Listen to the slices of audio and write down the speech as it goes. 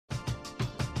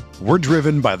We're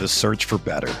driven by the search for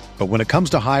better. But when it comes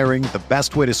to hiring, the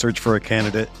best way to search for a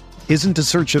candidate isn't to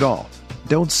search at all.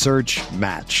 Don't search,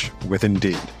 match with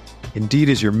Indeed. Indeed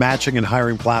is your matching and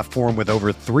hiring platform with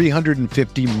over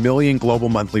 350 million global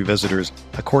monthly visitors,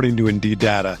 according to Indeed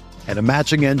data, and a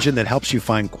matching engine that helps you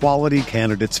find quality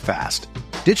candidates fast.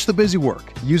 Ditch the busy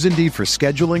work. Use Indeed for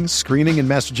scheduling, screening, and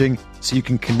messaging so you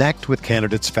can connect with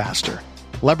candidates faster.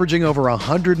 Leveraging over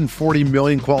 140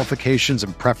 million qualifications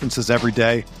and preferences every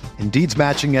day, Indeed's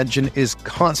matching engine is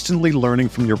constantly learning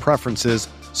from your preferences,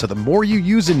 so the more you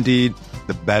use Indeed,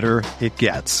 the better it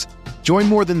gets. Join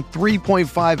more than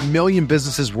 3.5 million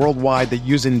businesses worldwide that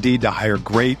use Indeed to hire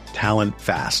great talent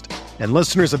fast. And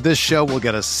listeners of this show will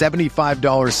get a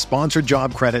 $75 sponsored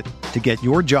job credit to get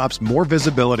your jobs more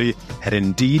visibility at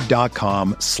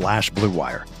Indeed.com/Blue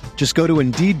Wire. Just go to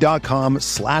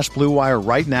Indeed.com/Blue Wire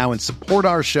right now and support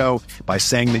our show by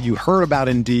saying that you heard about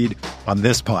Indeed on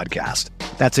this podcast.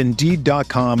 That's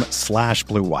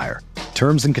Indeed.com/Blue Wire.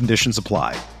 Terms and conditions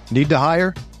apply. Need to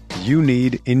hire? You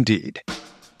need Indeed.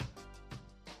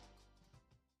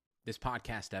 This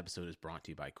podcast episode is brought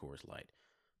to you by Coors Light.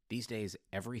 These days,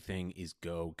 everything is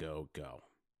go, go, go.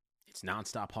 It's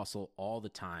nonstop hustle all the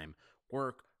time.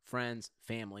 Work, friends,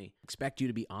 family, expect you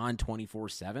to be on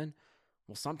 24/7.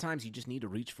 Well, sometimes you just need to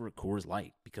reach for a Coors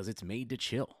Light because it's made to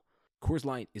chill. Coors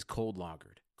Light is cold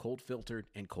lagered, cold filtered,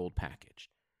 and cold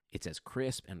packaged. It's as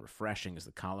crisp and refreshing as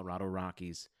the Colorado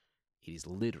Rockies. It is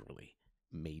literally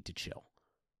made to chill.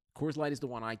 Coors Light is the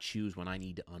one I choose when I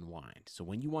need to unwind. So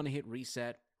when you want to hit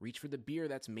reset, reach for the beer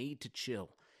that's made to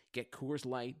chill. Get Coors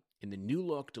Light in the new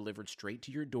look delivered straight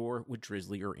to your door with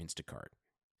Drizzly or Instacart.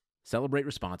 Celebrate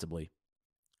responsibly.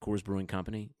 Coors Brewing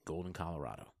Company, Golden,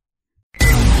 Colorado.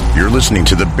 You're listening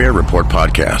to the Bear Report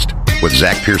podcast with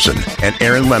Zach Pearson and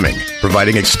Aaron Lemming,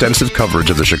 providing extensive coverage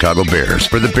of the Chicago Bears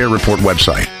for the Bear Report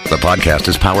website. The podcast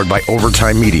is powered by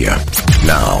Overtime Media.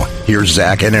 Now, here's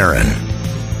Zach and Aaron.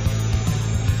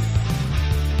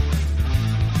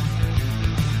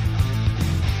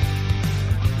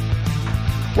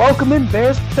 Welcome in,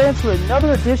 Bears fans, for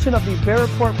another edition of the Bear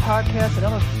Report podcast,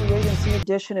 another free agency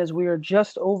edition as we are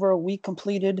just over a week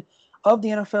completed of the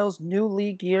NFL's new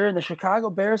league year, and the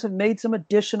Chicago Bears have made some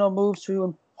additional moves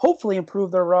to hopefully improve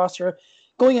their roster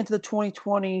going into the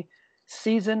 2020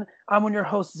 season. I'm one of your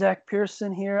hosts, Zach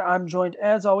Pearson here. I'm joined,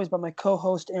 as always, by my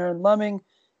co-host, Aaron Lemming.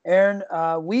 Aaron,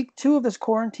 week 2 of this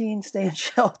quarantine, stay in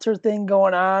shelter thing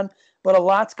going on, but a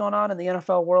lot's gone on in the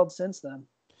NFL world since then.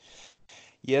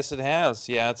 Yes, it has.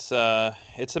 Yeah,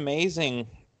 it's amazing,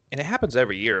 and it happens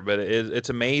every year, but it's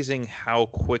amazing how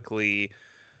quickly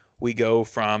we go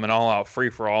from an all-out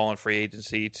free-for-all and free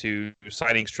agency to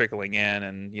sightings trickling in,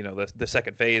 and the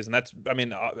second phase, and that's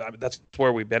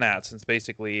where we've been at since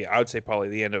basically I would say probably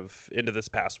the end of this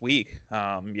past week,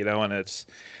 and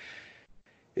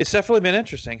it's definitely been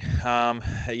interesting.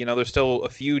 There's still a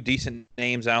few decent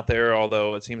names out there,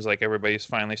 although it seems like everybody's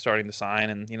finally starting to sign,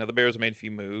 and the Bears have made a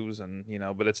few moves, and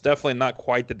but it's definitely not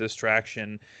quite the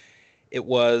distraction it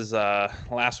was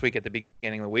last week at the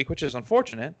beginning of the week, which is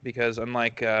unfortunate because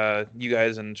unlike you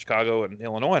guys in Chicago and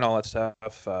Illinois and all that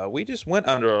stuff, we just went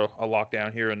under a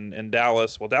lockdown here in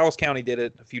Dallas. Well, Dallas County did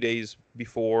it a few days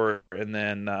before, and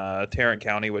then Tarrant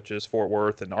County, which is Fort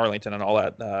Worth and Arlington and all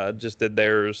that, just did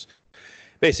theirs.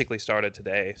 Basically started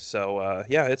today. So,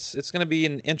 it's going to be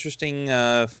an interesting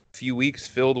few weeks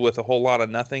filled with a whole lot of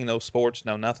nothing, no sports,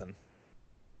 no nothing.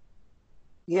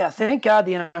 Yeah, thank God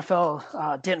the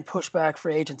NFL didn't push back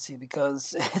free agency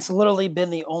because it's literally been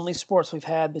the only sports we've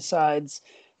had besides,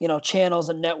 channels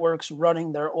and networks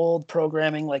running their old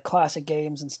programming like classic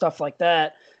games and stuff like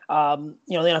that. The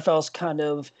NFL's kind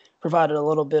of provided a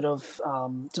little bit of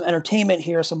some entertainment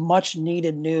here, some much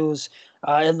needed news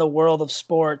in the world of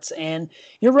sports. And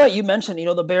you're right. You mentioned,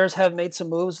 the Bears have made some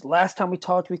moves. Last time we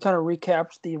talked, we kind of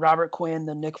recapped the Robert Quinn,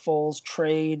 the Nick Foles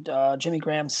trade, Jimmy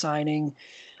Graham signing.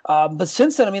 But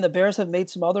since then, the Bears have made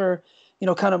some other,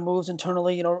 kind of moves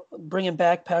internally, bringing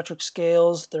back Patrick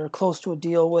Scales. They're close to a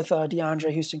deal with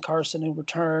DeAndre Houston Carson in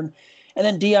return. And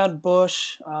then Deion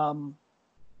Bush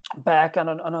back on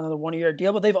another one-year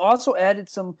deal. But they've also added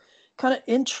some kind of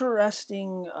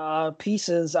interesting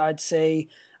pieces, I'd say.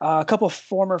 A couple of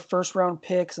former first-round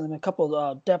picks and a couple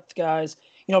of depth guys,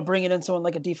 bringing in someone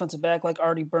like a defensive back like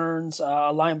Artie Burns,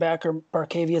 a linebacker,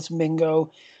 Barkevius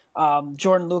Mingo,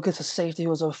 Jordan Lucas, a safety who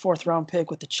was a 4th-round pick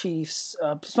with the Chiefs,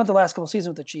 spent the last couple of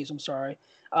seasons with the Chiefs, I'm sorry.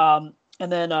 And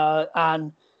then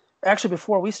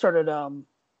before we started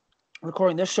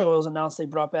recording this show, it was announced they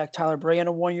brought back Tyler Bray on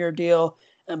a 1-year deal.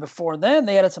 And before then,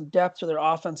 they added some depth to their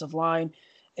offensive line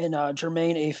in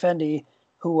Jermaine Afendi,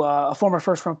 who a former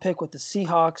first-round pick with the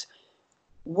Seahawks.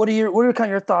 What are your kind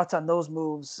of your thoughts on those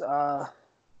moves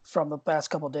from the past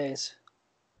couple of days?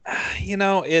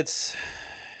 It's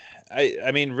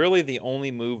I mean, really the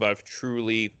only move I've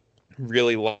truly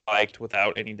really liked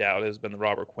without any doubt has been the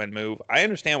Robert Quinn move. I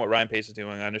understand what Ryan Pace is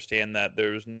doing. I understand that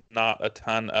there's not a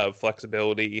ton of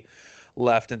flexibility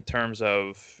left in terms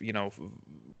of,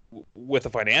 with the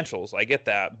financials. I get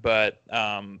that, but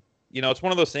it's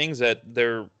one of those things that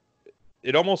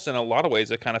it almost in a lot of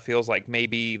ways it kind of feels like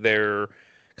maybe they're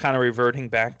kind of reverting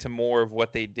back to more of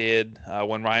what they did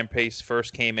when Ryan Pace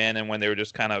first came in and when they were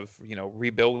just kind of,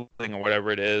 rebuilding or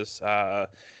whatever it is.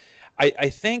 I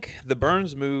think the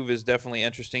Burns move is definitely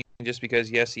interesting just because,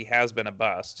 yes, he has been a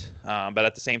bust. But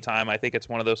at the same time, I think it's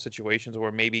one of those situations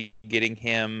where maybe getting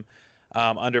him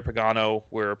under Pagano,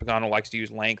 where Pagano likes to use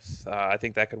length, I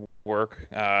think that could work.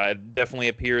 It definitely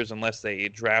appears, unless they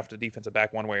draft a defensive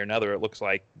back one way or another, it looks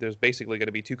like there's basically going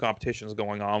to be two competitions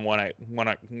going on, one at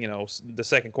the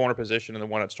second corner position and the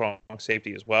one at strong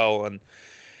safety as well. And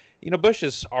Bush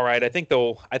is all right. I think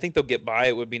they'll get by.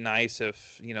 It would be nice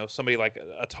if somebody like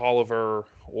a Tolliver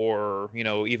or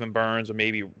even Burns or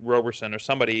maybe Robertson or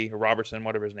somebody, or Robertson,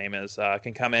 whatever his name is,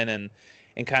 can come in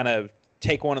and kind of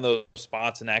take one of those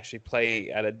spots and actually play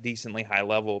at a decently high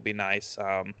level. Would be nice.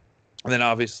 And then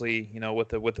obviously with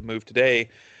the move today,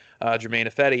 Germain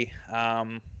Ifedi.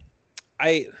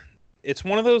 It's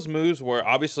one of those moves where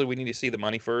obviously we need to see the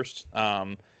money first.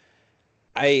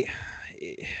 I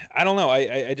don't know.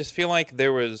 I just feel like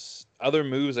there was other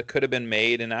moves that could have been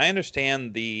made, and I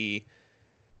understand the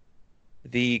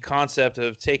concept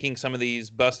of taking some of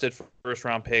these busted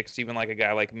first-round picks, even like a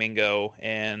guy like Mingo,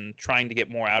 and trying to get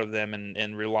more out of them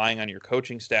and relying on your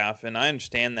coaching staff. And I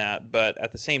understand that, but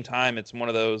at the same time, it's one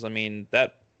of those, I mean,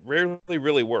 that rarely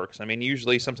really works. I mean,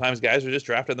 usually sometimes guys are just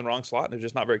drafted in the wrong slot and they're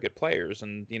just not very good players.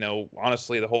 And,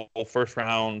 honestly, the whole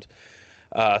first-round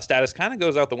status kind of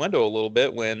goes out the window a little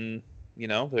bit when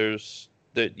there's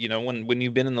when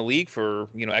you've been in the league for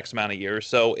X amount of years.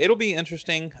 So it'll be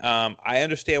interesting. I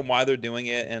understand why they're doing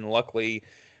it, and luckily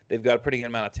they've got a pretty good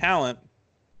amount of talent.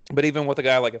 But even with a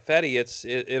guy like Ifedi,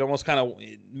 it almost kind of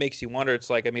makes you wonder. It's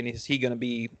like, I mean, is he going to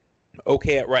be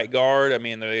okay at right guard? I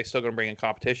mean, are they still going to bring in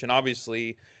competition?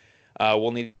 Obviously,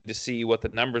 we'll need to see what the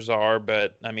numbers are,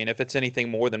 but I mean, if it's anything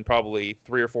more than probably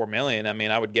 $3 or $4 million, I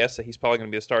mean, I would guess that he's probably going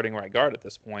to be a starting right guard at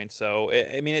this point. So,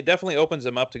 it definitely opens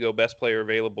him up to go best player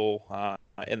available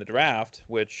in the draft,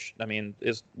 which I mean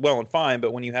is well and fine.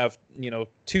 But when you have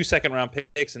 2 second-round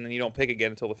picks and then you don't pick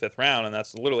again until the 5th round, and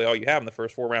that's literally all you have in the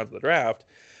first 4 rounds of the draft,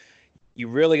 you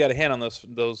really got to hit on those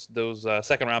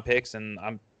second round picks, and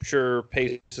I'm sure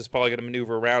Pace is probably going to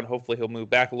maneuver around. Hopefully, he'll move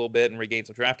back a little bit and regain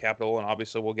some draft capital, and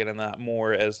obviously, we'll get in that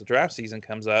more as the draft season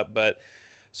comes up. But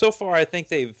so far, I think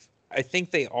they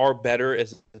are better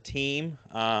as a team,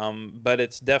 but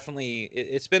it's definitely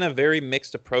it's been a very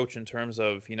mixed approach in terms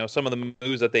of some of the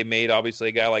moves that they made. Obviously,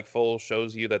 a guy like Foles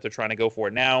shows you that they're trying to go for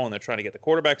it now, and they're trying to get the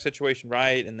quarterback situation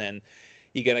right, and then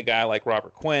you get a guy like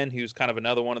Robert Quinn, who's kind of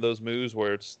another one of those moves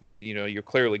where it's you're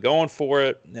clearly going for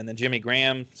it, and then Jimmy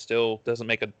Graham still doesn't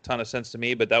make a ton of sense to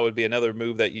me, but that would be another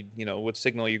move that would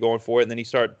signal you're going for it, and then you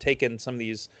start taking some of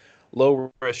these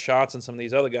low risk shots and some of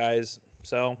these other guys.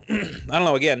 So I don't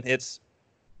know. Again,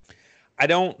 I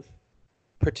don't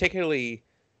particularly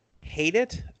hate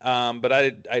it, but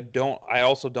I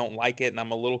also don't like it, and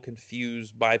I'm a little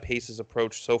confused by Pace's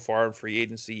approach so far in free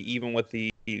agency, even with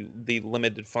the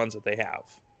limited funds that they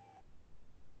have.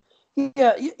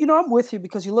 Yeah, I'm with you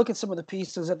because you look at some of the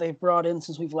pieces that they've brought in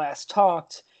since we've last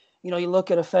talked. You look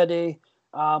at Ifedi,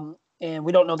 and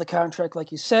we don't know the contract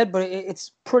like you said, but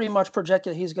it's pretty much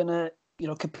projected he's going to,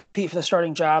 compete for the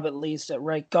starting job at least at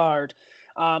right guard.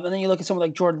 And then you look at someone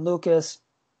like Jordan Lucas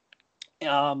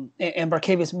and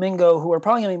Barkevious Mingo, who are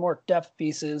probably going to be more depth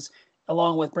pieces,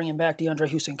 along with bringing back DeAndre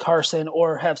Houston-Carson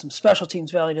or have some special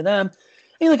teams value to them.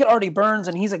 You look at Artie Burns,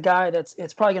 and he's a guy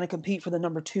it's probably going to compete for the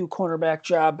number 2 cornerback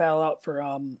job, battle out for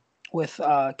with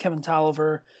Kevin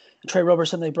Tolliver and Trey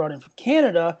Robertson they brought in from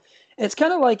Canada. It's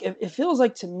kind of like it feels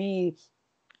like to me,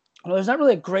 there's not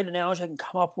really a great analogy I can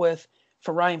come up with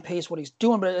for Ryan Pace what he's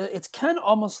doing, but it's kind of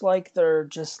almost like they're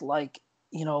just like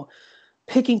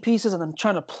picking pieces and then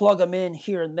trying to plug them in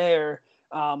here and there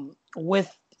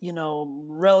with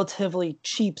relatively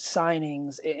cheap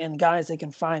signings and guys they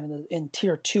can find in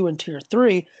tier 2 and tier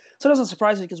 3. So it doesn't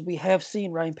surprise me because we have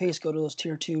seen Ryan Pace go to those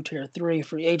tier 2, tier 3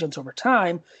 free agents over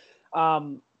time.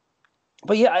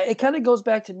 But yeah, it kind of goes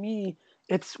back to me.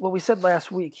 It's what we said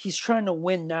last week. He's trying to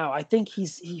win now. I think he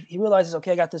realizes,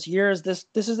 okay, I got this year. This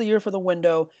is the year for the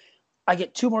window. I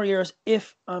get 2 more years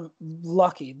if I'm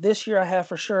lucky. This year I have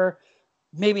for sure.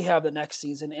 maybe have the next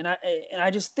season. And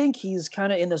I just think he's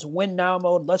kind of in this win now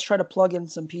mode. Let's try to plug in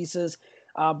some pieces,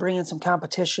 bring in some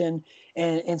competition,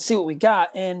 and see what we got.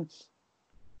 And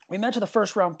we mentioned the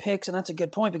first round picks, and that's a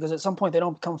good point because at some point they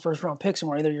don't become first round picks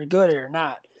anymore. Either you're good or you're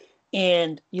not.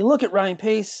 And you look at Ryan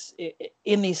Pace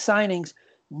in these signings,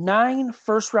 9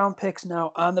 first round picks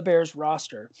now on the Bears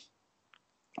roster.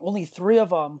 Only 3 of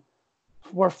them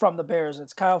were from the Bears.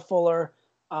 It's Kyle Fuller,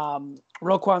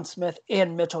 Roquan Smith,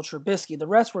 and Mitchell Trubisky. The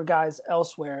rest were guys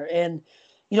elsewhere. And,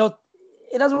 you know,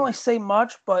 it doesn't really say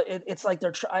much, but it's like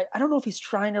I don't know if he's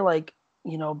trying to, like,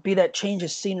 you know, be that change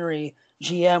of scenery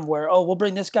GM where, oh, we'll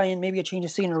bring this guy in, maybe a change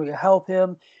of scenery will help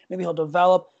him, maybe he'll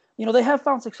develop. You know, they have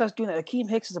found success doing that. Akeem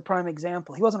Hicks is a prime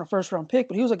example. He wasn't a first-round pick,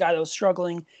 but he was a guy that was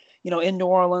struggling, you know, in New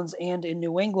Orleans and in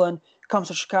New England, comes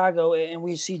to Chicago, and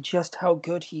we see just how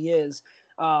good he is.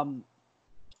 You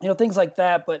know, things like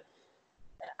that. But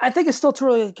I think it's still too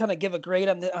early to kind of give a grade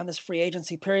on this free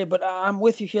agency period, but I'm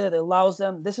with you here that it allows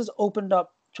them – this is opened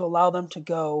up to allow them to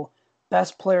go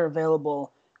best player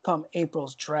available come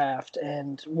April's draft.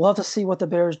 And we'll have to see what the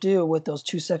Bears do with those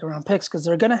 2 second-round picks because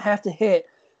they're going to have to hit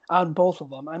on both of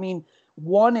them. I mean,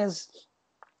 one is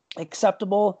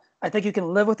acceptable. I think you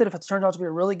can live with it if it turns out to be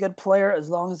a really good player as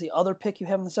long as the other pick you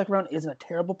have in the second round isn't a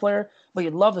terrible player. But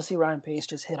you'd love to see Ryan Pace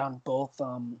just hit on both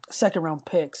second-round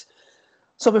picks.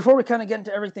 So before we kind of get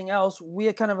into everything else, we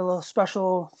had kind of a little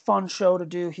special fun show to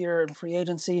do here in free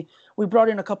agency. We brought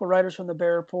in a couple writers from the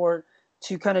Bear Report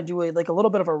to kind of do a little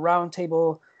bit of a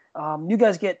roundtable. You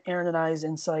guys get Aaron and I's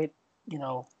insight, you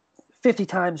know, 50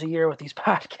 times a year with these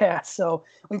podcasts. So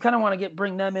we kind of want to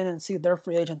bring them in and see their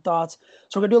free agent thoughts.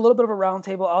 So we're going to do a little bit of a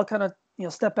roundtable. I'll kind of, you know,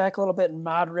 step back a little bit and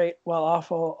moderate while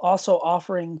also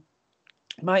offering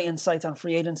my insights on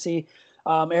free agency.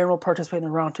 Aaron will participate in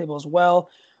the roundtable as well.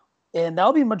 And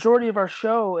that'll be the majority of our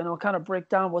show, and it'll kind of break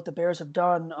down what the Bears have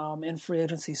done in free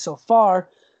agency so far.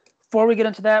 Before we get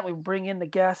into that, we bring in the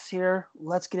guests here.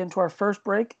 Let's get into our first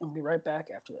break, and we'll be right back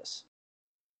after this.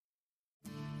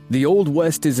 The Old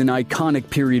West is an iconic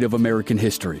period of American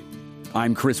history.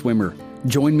 I'm Chris Wimmer.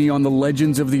 Join me on the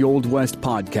Legends of the Old West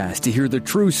podcast to hear the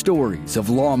true stories of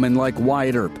lawmen like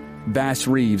Wyatt Earp, Bass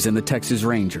Reeves and the Texas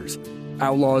Rangers,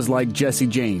 outlaws like Jesse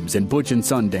James and Butch and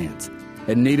Sundance,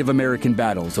 and Native American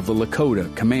battles of the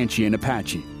Lakota, Comanche, and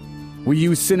Apache. We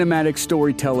use cinematic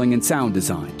storytelling and sound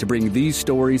design to bring these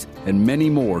stories and many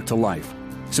more to life.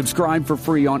 Subscribe for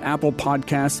free on Apple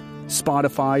Podcasts,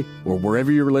 Spotify, or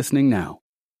wherever you're listening now.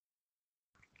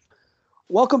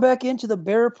 Welcome back into the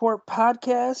Bear Report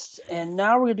podcast, and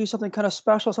now we're going to do something kind of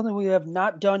special, something we have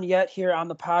not done yet here on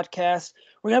the podcast.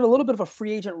 We're going to have a little bit of a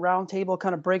free agent roundtable,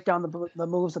 kind of break down the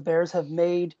moves the Bears have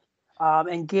made,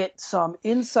 and get some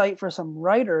insight for some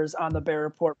writers on the Bear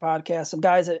Report podcast, some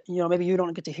guys that, you know, maybe you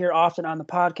don't get to hear often on the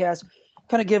podcast,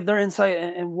 kind of give their insight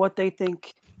and what they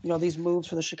think, you know, these moves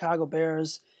for the Chicago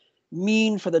Bears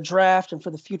mean for the draft and for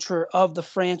the future of the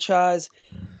franchise.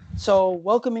 So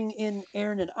welcoming in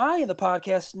Aaron and I in the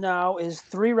podcast now is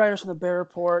 3 writers from the Bear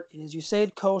Report. It is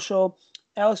Usaid Koshel,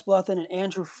 Alex Bluthen, and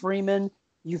Andrew Freeman.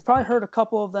 You've probably heard a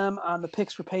couple of them on the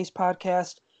Picks for Pace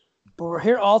podcast, but we're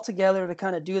here all together to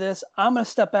kind of do this. I'm going to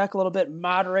step back a little bit,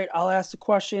 moderate. I'll ask the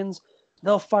questions.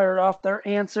 They'll fire off their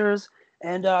answers.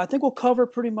 And I think we'll cover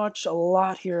pretty much a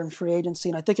lot here in free agency.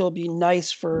 And I think it'll be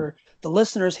nice for the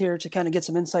listeners here to kind of get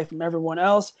some insight from everyone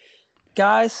else.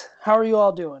 Guys, how are you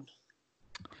all doing?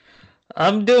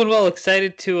 I'm doing well.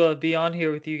 Excited to be on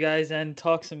here with you guys and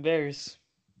talk some Bears.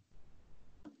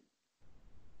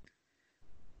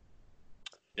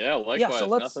 Yeah, likewise. Yeah,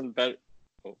 so nothing better.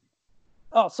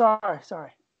 Oh,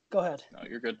 sorry. Go ahead. No,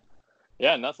 you're good.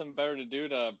 Yeah, nothing better to do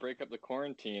to break up the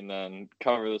quarantine than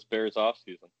cover this Bears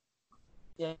offseason.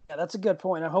 Yeah, that's a good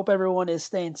point. I hope everyone is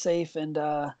staying safe. And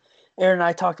Aaron and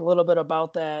I talked a little bit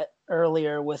about that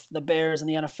earlier with the Bears and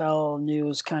the NFL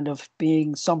news kind of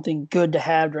being something good to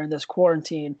have during this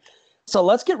quarantine. So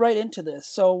let's get right into this.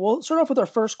 So we'll start off with our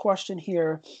first question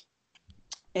here.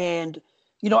 And,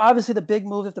 you know, obviously the big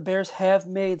move that the Bears have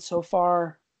made so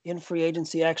far in free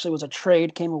agency actually was a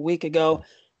trade, came a week ago.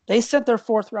 They sent their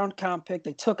 4th-round comp pick.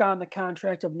 They took on the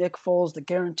contract of Nick Foles, the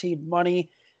guaranteed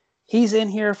money. He's in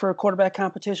here for a quarterback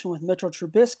competition with Mitchell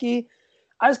Trubisky.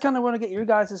 I just kind of want to get your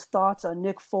guys' thoughts on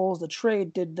Nick Foles, the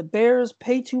trade. Did the Bears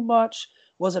pay too much?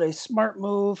 Was it a smart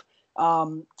move?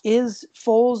 Is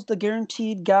Foles the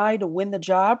guaranteed guy to win the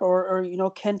job? Or you know,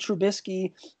 can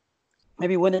Trubisky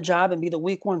maybe win the job and be the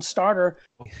week 1 starter?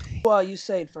 Well, you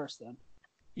say it first then.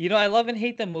 You know, I love and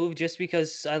hate the move just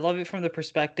because I love it from the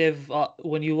perspective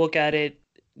when you look at it,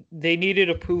 they needed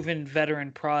a proven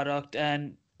veteran product.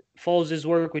 And Foles'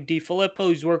 work with DeFilippo,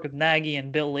 he's worked with Nagy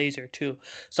and Bill Lazor too.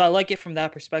 So I like it from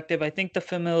that perspective. I think the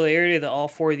familiarity that all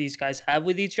four of these guys have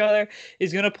with each other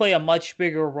is going to play a much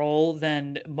bigger role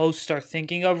than most are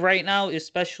thinking of right now,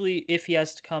 especially if he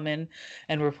has to come in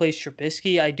and replace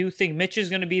Trubisky. I do think Mitch is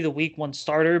going to be the week 1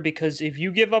 starter, because if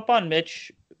you give up on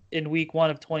Mitch in week 1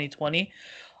 of 2020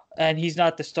 and he's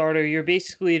not the starter, you're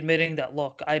basically admitting that,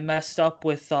 look, I messed up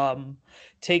with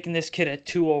taking this kid at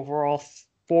 2 overall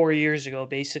 4 years ago,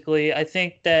 basically. I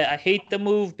think that I hate the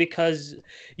move because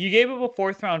you gave up a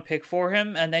 4th round pick for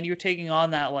him, and then you're taking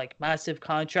on that like massive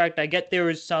contract. I get there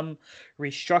was some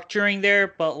restructuring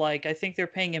there, but like I think they're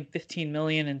paying him $15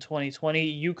 million in 2020.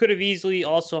 You could have easily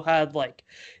also had like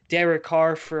Derek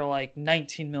Carr for like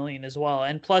 $19 million as well.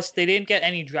 And plus they didn't get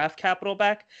any draft capital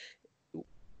back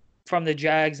from the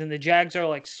Jags, and the Jags are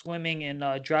like swimming in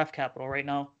draft capital right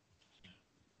now.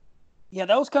 Yeah,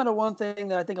 that was kind of one thing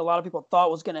that I think a lot of people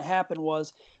thought was going to happen,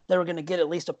 was they were going to get at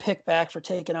least a pick back for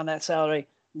taking on that salary.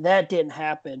 That didn't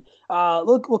happen.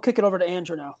 Look, we'll kick it over to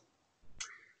Andrew now.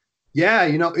 Yeah,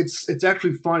 it's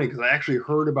actually funny because I actually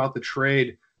heard about the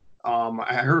trade.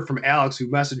 I heard from Alex, who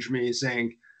messaged me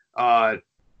saying,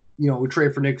 we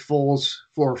trade for Nick Foles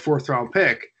for a 4th round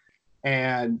pick.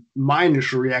 And my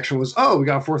initial reaction was, oh, we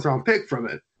got a 4th round pick from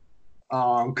it.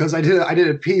 Because I did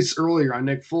a piece earlier on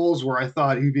Nick Foles where I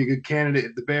thought he'd be a good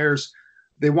candidate. The Bears,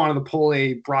 they wanted to pull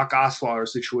a Brock Osweiler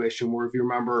situation where, if you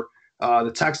remember,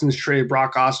 the Texans traded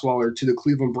Brock Osweiler to the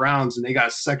Cleveland Browns, and they got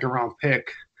a 2nd round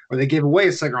pick, or they gave away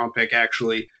a 2nd round pick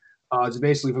actually, to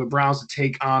basically for the Browns to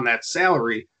take on that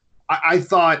salary. I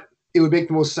thought it would make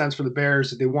the most sense for the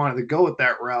Bears if they wanted to go with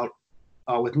that route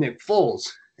with Nick Foles.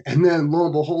 And then lo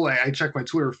and behold, I checked my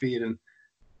Twitter feed, and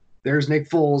there's Nick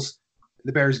Foles,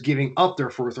 the Bears giving up their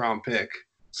 4th round pick.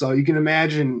 So you can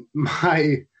imagine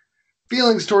my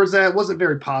feelings towards that wasn't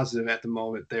very positive at the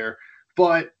moment there.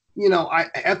 But,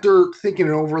 after thinking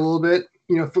it over a little bit,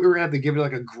 if we were going to have to give it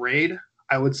like a grade,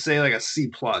 I would say like a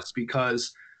C+,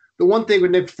 because the one thing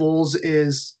with Nick Foles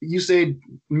is,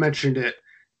 mentioned it,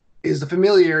 is the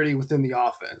familiarity within the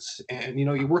offense. And,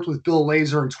 you worked with Bill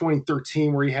Lazor in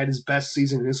 2013 where he had his best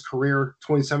season in his career,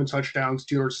 27 touchdowns,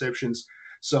 2 interceptions.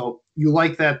 So you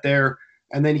like that there.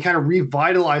 And then he kind of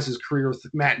revitalized his career with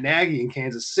Matt Nagy in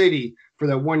Kansas City for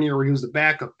that 1 year where he was the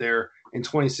backup there in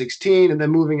 2016, and then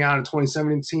moving on in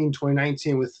 2017,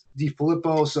 2019 with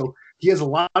DeFilippo. So he has a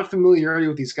lot of familiarity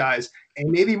with these guys. And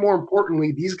maybe more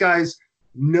importantly, these guys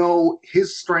know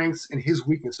his strengths and his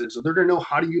weaknesses. So they're going to know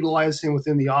how to utilize him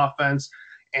within the offense,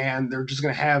 and they're just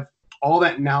going to have all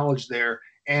that knowledge there.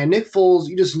 And Nick Foles,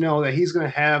 you just know that he's going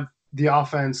to have the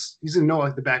offense. He's going to know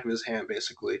like the back of his hand,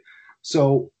 basically.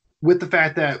 So with the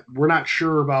fact that we're not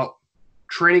sure about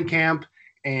training camp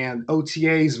and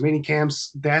OTAs, mini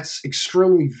camps, that's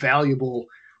extremely valuable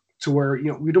to where,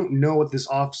 we don't know what this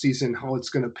offseason, how it's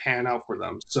going to pan out for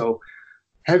them. So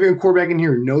having a quarterback in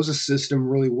here who knows the system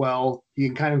really well, he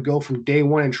can kind of go from day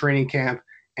one in training camp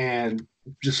and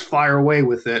just fire away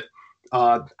with it.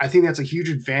 I think that's a huge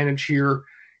advantage here.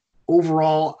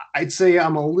 Overall, I'd say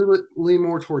I'm a little bit lean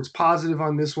more towards positive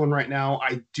on this one right now.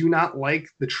 I do not like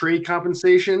the trade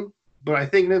compensation, but I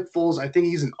think Nick Foles, I think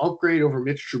he's an upgrade over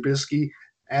Mitch Trubisky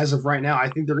as of right now. I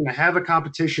think they're going to have a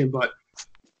competition, but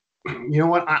you know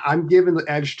what? I'm giving the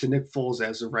edge to Nick Foles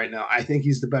as of right now. I think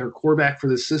he's the better quarterback for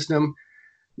the system.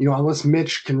 Unless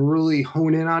Mitch can really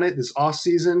hone in on it this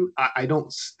offseason, I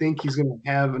don't think he's going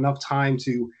to have enough time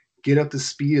to get up to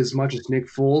speed as much as Nick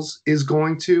Foles is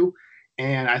going to.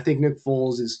 And I think Nick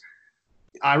Foles is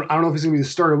 – I don't know if he's going to be the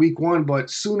starter week 1, but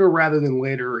sooner rather than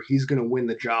later, he's going to win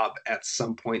the job at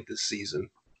some point this season.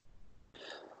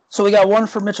 So we got 1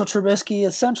 for Mitchell Trubisky,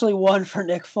 essentially 1 for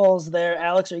Nick Foles there.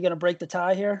 Alex, are you going to break the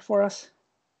tie here for us?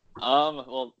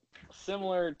 Well,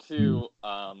 similar to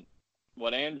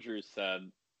what Andrew said,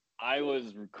 I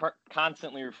was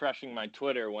constantly refreshing my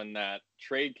Twitter when that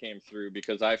trade came through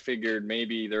because I figured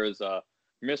maybe there was a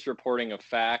misreporting of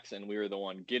facts and we were the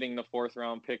one getting the 4th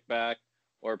round pick back,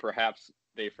 or perhaps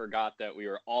they forgot that we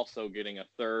were also getting a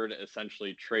 3rd,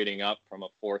 essentially trading up from a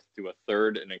 4th to a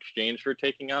 3rd in exchange for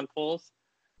taking on Foles.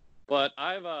 But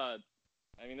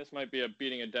this might be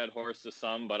beating a dead horse to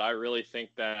some, but I really think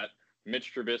that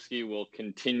Mitch Trubisky will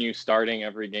continue starting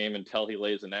every game until he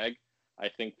lays an egg. I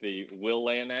think they will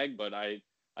lay an egg, but I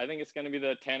think it's going to be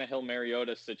the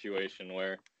Tannehill-Mariota situation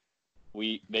where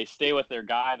they stay with their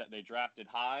guy that they drafted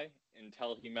high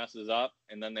until he messes up,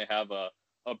 and then they have a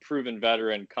proven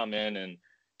veteran come in and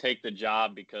take the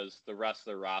job because the rest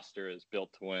of the roster is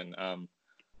built to win.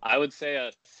 I would say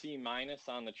a C-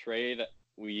 on the trade.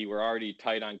 We were already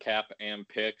tight on cap and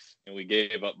picks, and we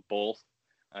gave up both.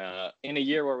 in a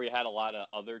year where we had a lot of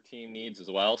other team needs as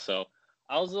well. So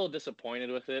I was a little disappointed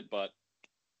with it, but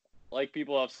like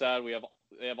people have said,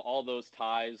 they have all those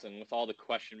ties, and with all the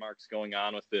question marks going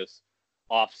on with this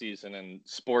offseason and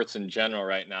sports in general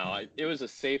right now, it was a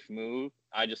safe move.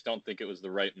 I just don't think it was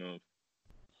the right move.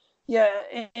 Yeah,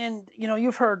 and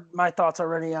you've heard my thoughts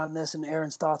already on this and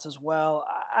Aaron's thoughts as well.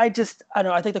 I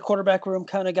think the quarterback room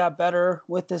kind of got better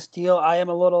with this deal. I am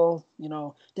a little,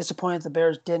 disappointed the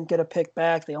Bears didn't get a pick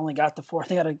back. They only got the fourth.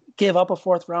 They got to give up a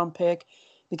 4th round pick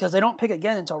because they don't pick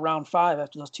again until round 5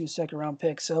 after those 2 second-round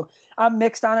picks. So I'm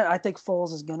mixed on it. I think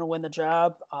Foles is going to win the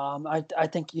job. I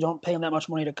think you don't pay him that much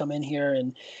money to come in here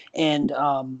and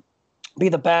be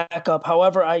the backup.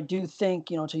 However, I do think,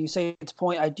 to Usaid's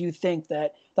point, I do think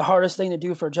that the hardest thing to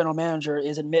do for a general manager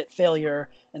is admit failure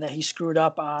and that he screwed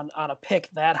up on a pick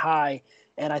that high.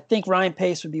 And I think Ryan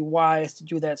Pace would be wise to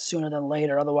do that sooner than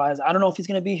later. Otherwise, I don't know if he's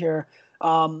going to be here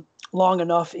long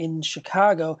enough in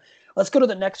Chicago. Let's go to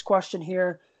the next question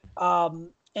here.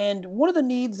 And one of the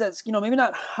needs that's, maybe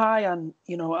not high on,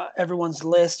 everyone's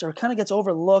list or kind of gets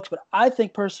overlooked, but I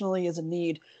think personally is a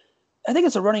need. I think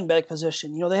it's a running back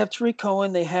position. They have Tariq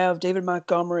Cohen, they have David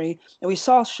Montgomery, and we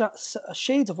saw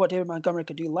shades of what David Montgomery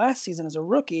could do last season as a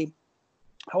rookie.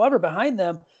 However, behind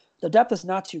them, the depth is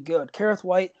not too good. Kareth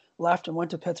White left and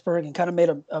went to Pittsburgh and kind of made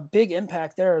a big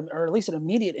impact there, or at least an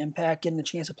immediate impact, getting the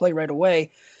chance to play right away.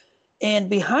 And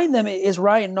behind them is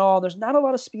Ryan Nall. There's not a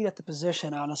lot of speed at the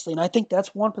position, honestly, and I think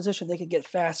that's one position they could get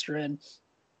faster in.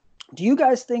 Do you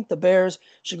guys think the Bears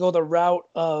should go the route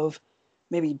of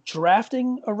maybe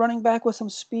drafting a running back with some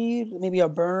speed, maybe a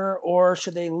burner, or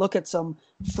should they look at some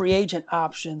free agent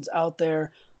options out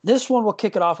there? This one will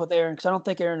kick it off with Aaron because I don't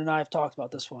think Aaron and I have talked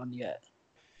about this one yet.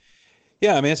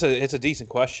 Yeah, I mean it's a decent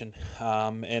question,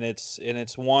 and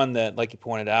it's one that, like you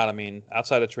pointed out, I mean,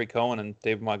 outside of Tariq Cohen and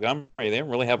David Montgomery, they don't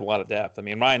really have a lot of depth. I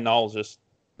mean, Ryan Nall is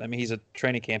he's a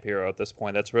training camp hero at this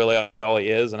point. That's really all he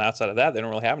is, and outside of that, they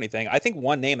don't really have anything. I think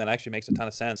one name that actually makes a ton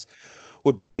of sense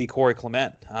would be Corey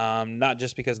Clement, not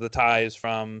just because of the ties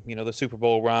from, the Super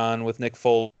Bowl run with Nick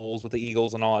Foles, with the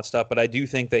Eagles and all that stuff, but I do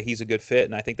think that he's a good fit,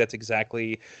 and I think that's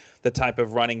exactly the type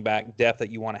of running back depth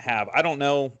that you want to have. I don't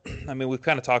know. I mean, we've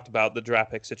kind of talked about the draft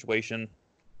pick situation,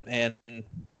 and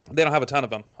they don't have a ton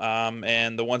of them,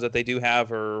 and the ones that they do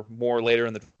have are more later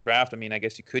in the draft. I mean, I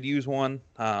guess you could use one.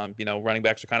 Running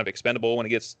backs are kind of expendable when it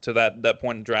gets to that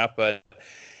point in the draft, but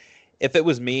if it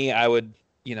was me, I would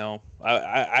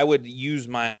I would use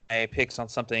my picks on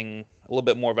something a little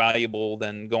bit more valuable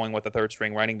than going with a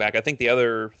 3rd-string running back. I think the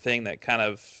other thing that kind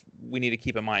of we need to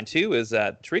keep in mind, too, is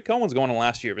that Tariq Cohen's going to the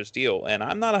last year of his deal, and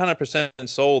I'm not 100%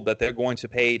 sold that they're going to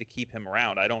pay to keep him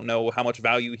around. I don't know how much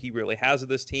value he really has of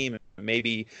this team.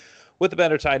 Maybe with a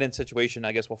better tight end situation,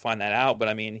 I guess we'll find that out. But,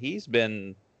 I mean, he's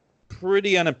been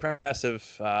pretty unimpressive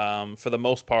for the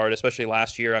most part, especially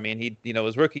last year. I mean,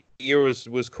 his rookie year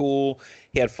was cool.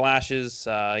 He had flashes,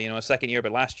 a second year,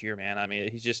 but last year, man, I mean,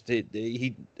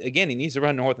 he needs to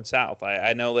run north and south.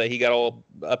 I know that he got all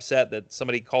upset that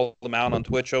somebody called him out on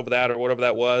Twitch over that or whatever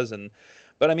that was,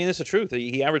 but I mean, it's the truth.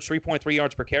 He averaged 3.3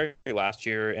 yards per carry last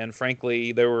year, and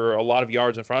frankly, there were a lot of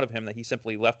yards in front of him that he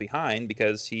simply left behind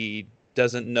because he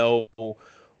doesn't know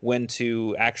when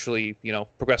to actually,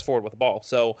 progress forward with the ball.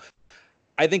 So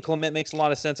I think Clement makes a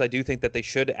lot of sense. I do think that they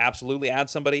should absolutely add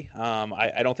somebody.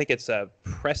 I don't think it's a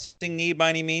pressing need by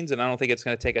any means, and I don't think it's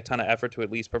going to take a ton of effort to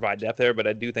at least provide depth there, but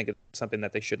I do think it's something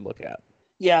that they should look at.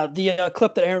 Yeah, the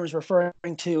clip that Aaron was referring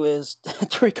to is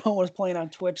Tariq Cohen was playing on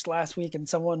Twitch last week, and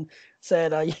someone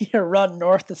said, you run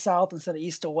north to south instead of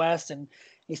east to west, and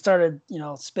he started,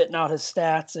 spitting out his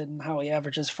stats and how he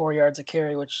averages 4 yards a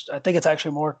carry, which I think it's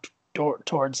actually more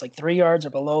towards like 3 yards or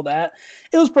below that.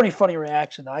 It was pretty funny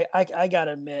reaction. I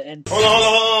gotta admit. And hold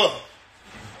on.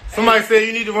 Somebody said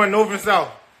you need to run north and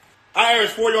south. I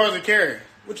average 4 yards a carry.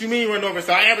 What you mean run north and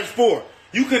south? I average 4.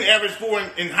 You couldn't average 4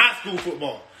 in high school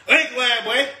football. Ain't glad,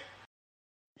 boy.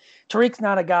 Tariq's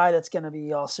not a guy that's going to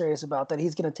be all serious about that.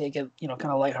 He's going to take it, kind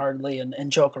of lightheartedly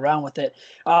and joke around with it.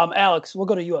 Alex, we'll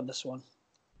go to you on this one.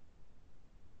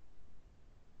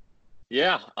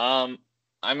 Yeah, I'm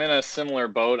in a similar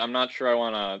boat. I'm not sure I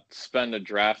want to spend a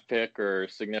draft pick or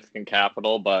significant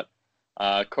capital, but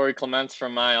Corey Clement's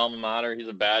from my alma mater. He's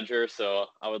a Badger, so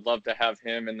I would love to have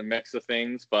him in the mix of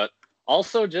things, but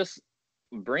also just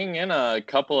bring in a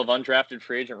couple of undrafted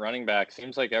free agent running backs.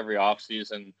 Seems like every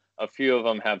offseason, a few of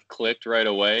them have clicked right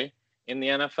away in the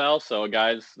NFL. So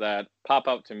guys that pop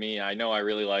out to me, I know I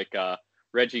really like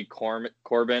Reggie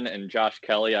Corbin and Josh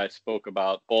Kelly. I spoke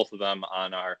about both of them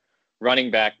on our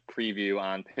running back preview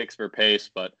on Picks for Pace,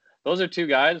 but those are two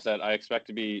guys that I expect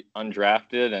to be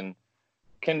undrafted, and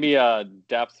can be a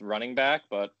depth running back,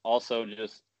 but also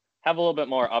just have a little bit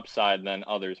more upside than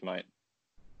others might.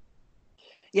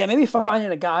 Yeah, maybe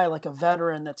finding a guy like a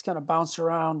veteran that's kind of bounced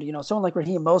around, someone like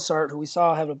Raheem Mostert, who we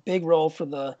saw have a big role for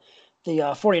the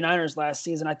 49ers last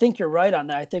season. I think you're right on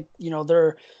that. I think,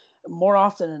 they're more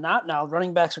often than not now,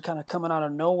 running backs are kind of coming out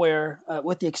of nowhere,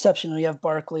 with the exception you have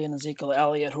Barkley and Ezekiel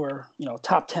Elliott, who are,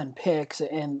 top 10 picks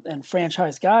and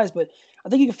franchise guys. But I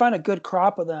think you can find a good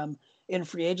crop of them in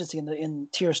free agency in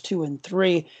tiers 2 and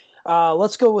 3.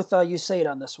 Let's go with Usaid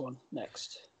on this one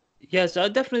next. Yes,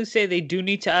 I'd definitely say they do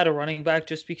need to add a running back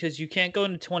just because you can't go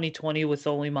into 2020 with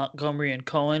only Montgomery and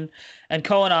Cohen. And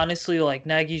Cohen, honestly, like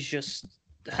Nagy's just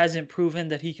hasn't proven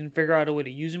that he can figure out a way to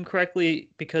use him correctly,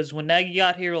 because when Nagy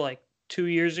got here like 2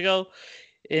 years ago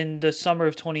in the summer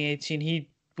of 2018, he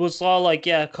was all like,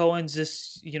 yeah, Cohen's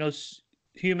this,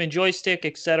 human joystick,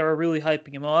 etc., really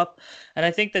hyping him up. And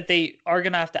I think that they are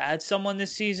going to have to add someone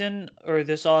this season or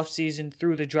this offseason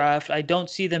through the draft. I don't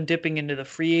see them dipping into the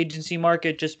free agency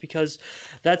market just because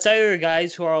that's either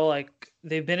guys who are like,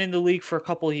 they've been in the league for a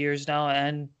couple of years now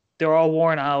and they're all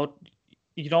worn out.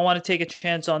 You don't want to take a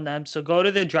chance on them. So go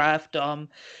to the draft.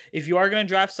 If you are going to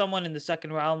draft someone in the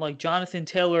second round, like Jonathan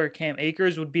Taylor or Cam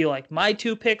Akers would be like my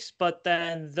 2 picks, but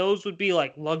then those would be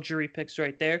like luxury picks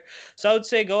right there. So I would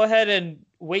say go ahead and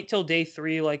wait till day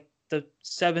 3, like the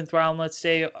 7th round, let's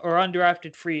say, or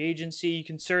undrafted free agency. You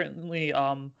can certainly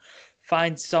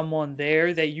find someone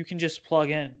there that you can just plug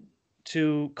in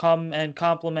to come and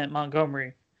complement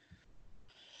Montgomery.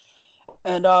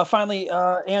 And finally,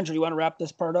 Andrew, you want to wrap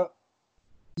this part up?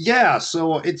 Yeah,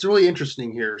 so it's really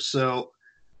interesting here. So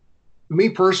me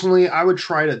personally, I would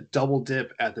try to double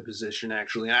dip at the position,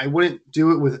 actually. I wouldn't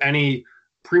do it with any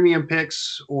premium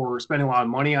picks or spending a lot of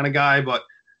money on a guy, but,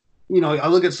 I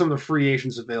look at some of the free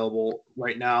agents available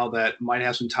right now that might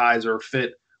have some ties or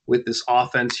fit with this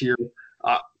offense here.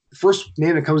 First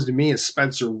name that comes to me is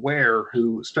Spencer Ware,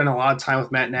 who spent a lot of time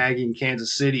with Matt Nagy in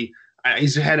Kansas City.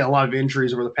 He's had a lot of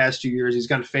injuries over the past 2 years. He's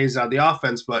gotten phased out of the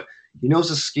offense, but he knows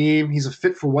the scheme. He's a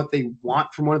fit for what they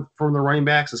want from the running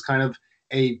backs. Is kind of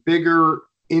a bigger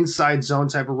inside zone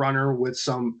type of runner with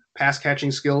some pass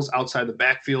catching skills outside the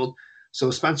backfield.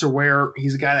 So Spencer Ware,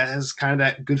 he's a guy that has kind of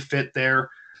that good fit there.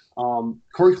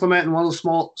 Corey Clement and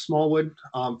Wendell Smallwood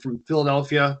from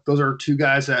Philadelphia. Those are 2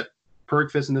 guys that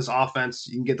perfect fits in this offense.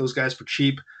 You can get those guys for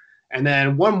cheap. And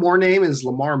then one more name is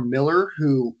Lamar Miller,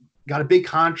 who got a big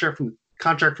contract from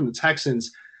the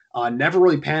Texans. Never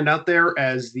really panned out there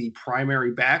as the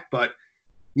primary back, but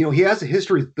he has a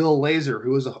history with Bill Lazor,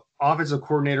 who was an offensive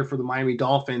coordinator for the Miami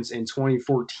Dolphins in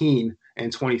 2014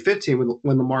 and 2015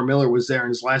 when Lamar Miller was there in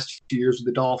his last 2 years with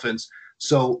the Dolphins.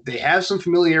 So they have some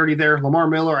familiarity there. Lamar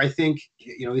Miller, I think,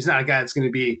 he's not a guy that's going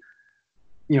to be,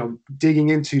 digging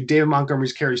into David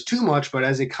Montgomery's carries too much, but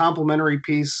as a complementary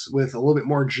piece with a little bit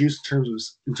more juice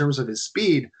in terms of his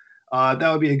speed,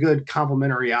 that would be a good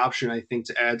complementary option, I think,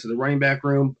 to add to the running back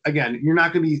room. Again, you're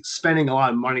not going to be spending a lot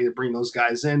of money to bring those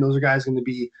guys in. Those are guys going to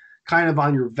be kind of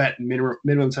on your vet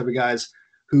minimum type of guys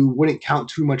who wouldn't count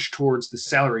too much towards the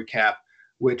salary cap,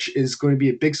 which is going to be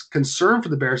a big concern for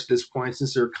the Bears at this point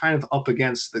since they're kind of up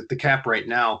against the cap right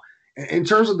now. In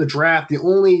terms of the draft, the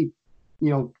only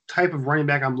type of running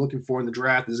back I'm looking for in the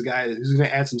draft is a guy who's going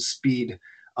to add some speed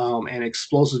and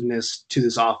explosiveness to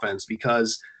this offense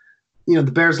because the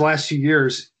Bears last few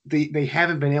years, they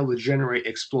haven't been able to generate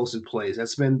explosive plays.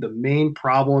 That's been the main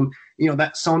problem.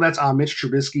 That some of that's on Mitch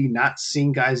Trubisky not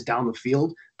seeing guys down the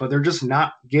field, but they're just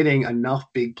not getting enough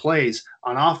big plays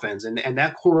on offense. And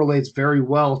that correlates very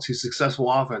well to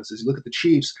successful offenses. You look at the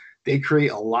Chiefs, they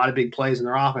create a lot of big plays in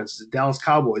their offenses. The Dallas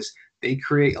Cowboys, they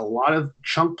create a lot of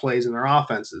chunk plays in their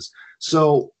offenses.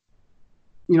 So,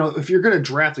 if you're going to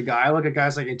draft a guy, I look at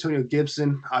guys like Antonio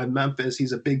Gibson out of Memphis.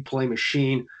 He's a big play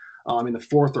machine. In the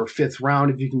 4th or 5th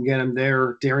round, if you can get him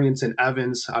there. Darrynton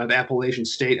Evans out of Appalachian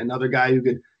State, another guy who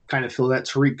could kind of fill that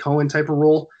Tariq Cohen type of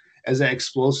role as that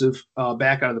explosive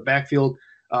back out of the backfield.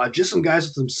 Just some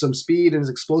guys with some speed and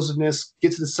explosiveness,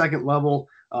 get to the second level,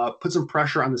 put some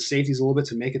pressure on the safeties a little bit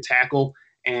to make a tackle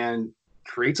and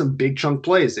create some big chunk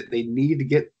plays. They need to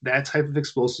get that type of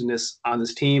explosiveness on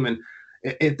this team. And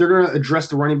if they're going to address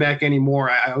the running back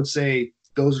anymore, I would say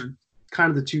those are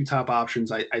kind of the 2 top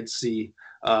options I'd see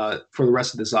for the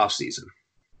rest of this offseason.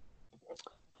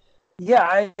 Yeah,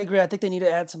 I agree. I think they need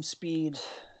to add some speed,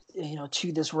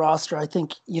 to this roster. I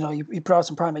think, you put out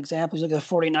some prime examples. Look at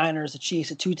the 49ers, the Chiefs,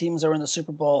 the 2 teams that were in the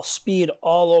Super Bowl, speed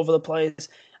all over the place.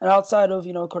 And outside of,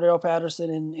 Cordero Patterson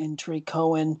and Tariq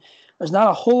Cohen, there's not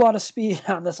a whole lot of speed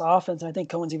on this offense. And I think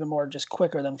Cohen's even more just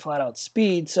quicker than flat out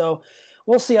speed. So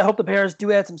we'll see. I hope the Bears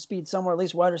do add some speed somewhere, at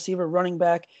least wide receiver, running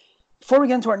back. Before we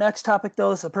get into our next topic, though,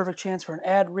 this is a perfect chance for an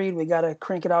ad read. We got to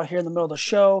crank it out here in the middle of the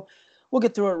show. We'll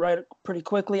get through it right pretty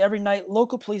quickly. Every night,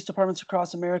 local police departments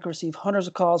across America receive hundreds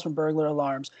of calls from burglar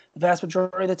alarms. The vast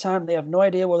majority of the time, they have no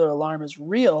idea whether an alarm is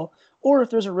real or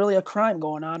if there's really a crime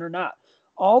going on or not.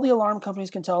 All the alarm companies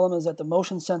can tell them is that the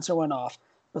motion sensor went off.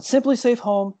 But Simply Safe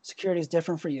Home security is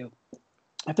different for you.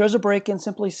 If there's a break-in,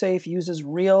 Simply Safe uses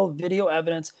real video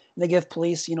evidence, and they give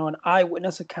police, an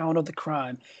eyewitness account of the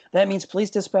crime. That means police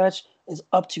dispatch is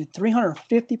up to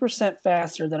 350%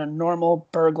 faster than a normal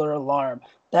burglar alarm.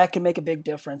 That can make a big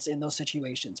difference in those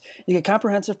situations. You get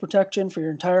comprehensive protection for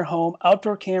your entire home.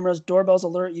 Outdoor cameras, doorbells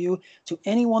alert you to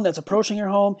anyone that's approaching your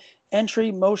home.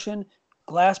 Entry, motion,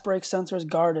 glass break sensors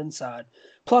guard inside.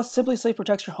 Plus, Simply Safe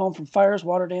protects your home from fires,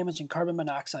 water damage, and carbon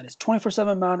monoxide. It's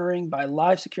 24/7 monitoring by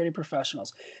live security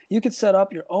professionals. You can set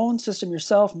up your own system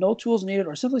yourself, no tools needed,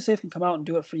 or Simply Safe can come out and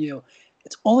do it for you.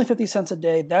 It's only 50 cents a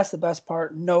day. That's the best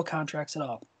part. No contracts at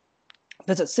all.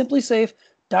 Visit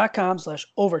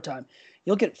simplysafe.com/overtime.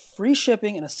 You'll get free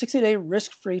shipping and a 60-day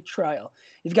risk-free trial.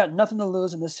 You've got nothing to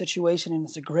lose in this situation, and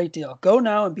it's a great deal. Go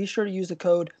now and be sure to use the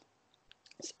code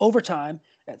OVERTIME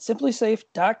at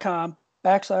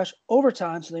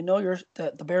simplysafe.com/overtime so they know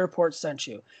that the Bear Report sent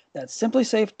you. That's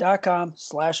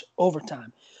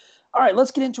simplysafe.com/overtime. All right,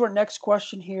 let's get into our next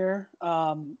question here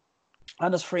on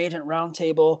this free agent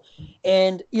roundtable.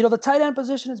 And, the tight end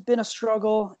position has been a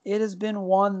struggle. It has been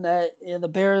one that the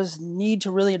Bears need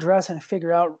to really address and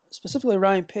figure out, specifically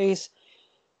Ryan Pace.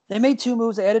 They made two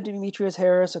moves. They added Demetrius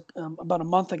Harris about a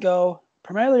month ago,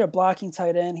 primarily a blocking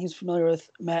tight end. He's familiar with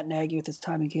Matt Nagy with his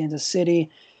time in Kansas City.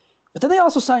 But then they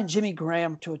also signed Jimmy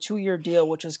Graham to a 2-year deal,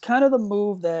 which is kind of the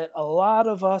move that a lot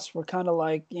of us were kind of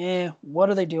like, what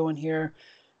are they doing here,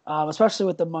 especially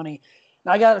with the money.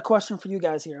 Now, I got a question for you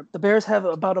guys here. The Bears have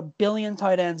about 1 billion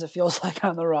tight ends, it feels like,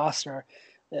 on the roster.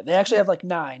 They actually have like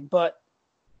 9. But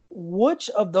which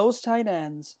of those tight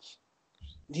ends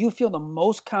do you feel the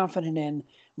most confident in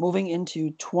moving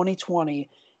into 2020?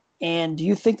 And do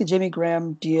you think the Jimmy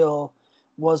Graham deal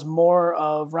was more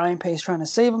of Ryan Pace trying to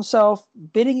save himself,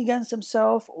 bidding against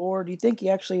himself, or do you think he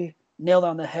actually nailed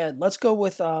on the head? Let's go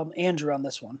with Andrew on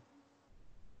this one.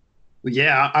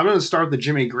 Yeah, I'm going to start with the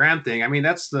Jimmy Graham thing. I mean,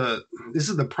 this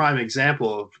is the prime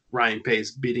example of Ryan Pace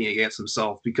bidding against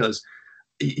himself, because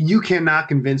you cannot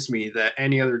convince me that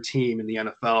any other team in the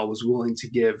NFL was willing to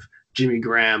give Jimmy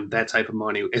Graham that type of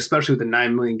money, especially with the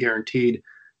 $9 million guaranteed.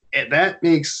 That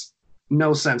makes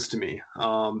no sense to me.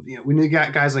 When you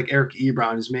got guys like Eric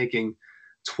Ebron who's making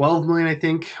 $12 million, I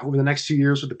think, over the next 2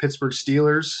 years with the Pittsburgh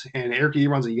Steelers, and Eric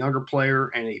Ebron's a younger player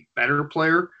and a better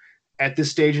player at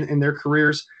this stage in their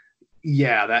careers.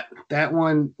 Yeah, that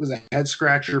one was a head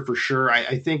scratcher for sure.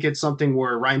 I think it's something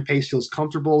where Ryan Pace feels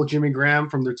comfortable with Jimmy Graham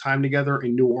from their time together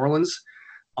in New Orleans.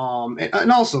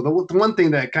 And also the one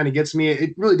thing that kind of gets me,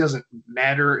 it really doesn't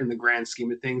matter in the grand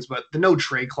scheme of things, but the no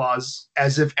trade clause,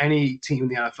 as if any team in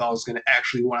the NFL is going to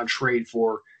actually want to trade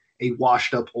for a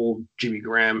washed up old Jimmy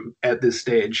Graham at this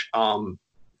stage.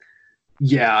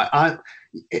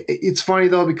 It's funny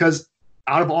though, because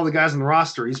out of all the guys on the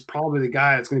roster, he's probably the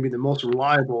guy that's going to be the most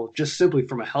reliable, just simply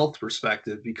from a health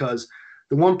perspective, because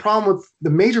the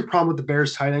major problem with the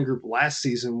Bears tight end group last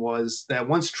season was that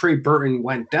once Trey Burton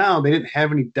went down, they didn't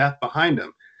have any depth behind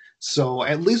him. So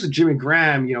at least with Jimmy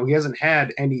Graham, he hasn't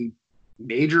had any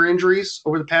major injuries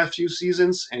over the past few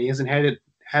seasons, and he hasn't had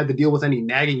to deal with any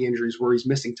nagging injuries where he's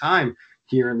missing time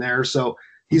here and there. So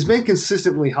he's been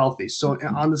consistently healthy. So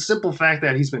on the simple fact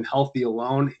that he's been healthy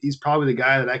alone, he's probably the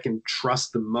guy that I can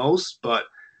trust the most, but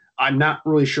I'm not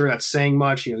really sure that's saying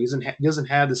much. He doesn't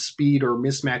have the speed or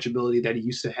mismatch ability that he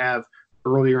used to have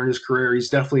earlier in his career. He's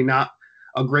definitely not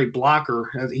a great blocker.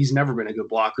 He's never been a good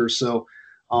blocker. So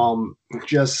I'm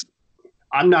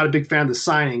not a big fan of the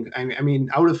signing. I mean,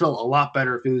 I would have felt a lot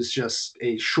better if it was just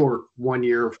a short 1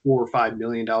 year, $4 or $5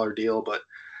 million deal. But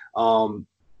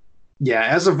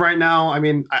as of right now, I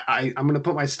mean, I'm going to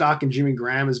put my stock in Jimmy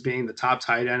Graham as being the top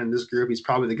tight end in this group. He's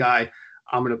probably the guy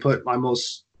I'm going to put my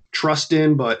most trust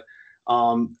in, but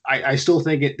I still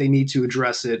think they need to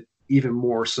address it even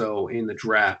more so in the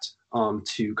draft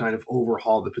to kind of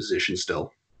overhaul the position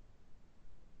still.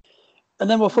 And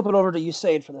then we'll flip it over to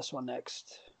Usaid for this one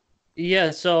next.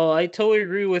 Yeah, so I totally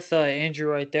agree with Andrew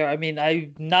right there. I mean,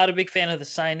 I'm not a big fan of the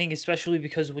signing, especially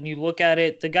because when you look at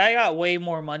it, the guy got way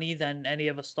more money than any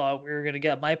of us thought we were going to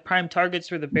get. My prime targets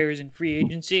for the Bears in free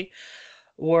agency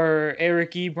were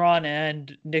Eric Ebron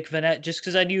and Nick Vannett, just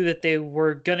because I knew that they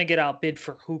were going to get outbid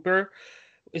for Hooper,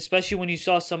 especially when you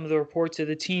saw some of the reports of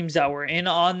the teams that were in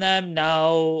on them.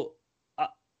 Now,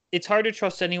 it's hard to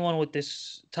trust anyone with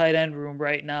this tight end room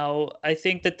right now. I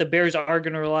think that the Bears are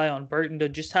going to rely on Burton to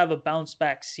just have a bounce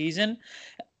back season,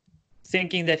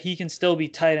 thinking that he can still be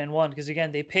tight end one. Because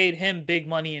again, they paid him big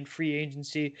money in free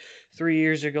agency 3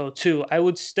 years ago too. I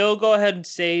would still go ahead and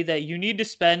say that you need to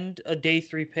spend a day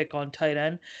 3 pick on tight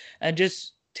end and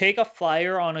just take a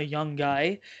flyer on a young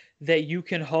guy that you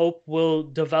can hope will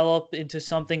develop into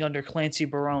something under Clancy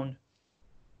Barone.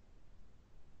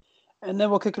 And then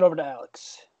we'll kick it over to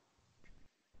Alex.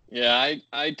 Yeah,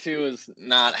 I too was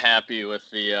not happy with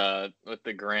the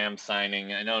Graham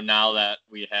signing. I know now that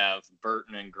we have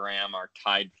Burton and Graham are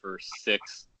tied for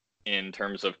 6th in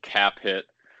terms of cap hit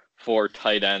for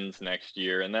tight ends next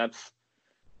year, and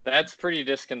that's pretty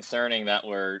disconcerting that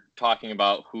we're talking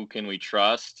about who can we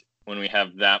trust when we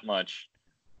have that much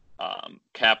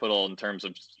capital in terms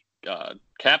of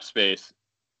cap space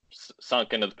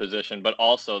sunk into the position, but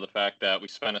also the fact that we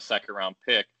spent a 2nd round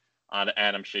pick on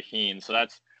Adam Shaheen. So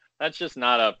that's just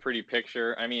not a pretty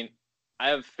picture. I mean, I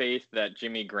have faith that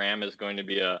Jimmy Graham is going to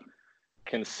be a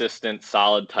consistent,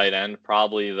 solid tight end,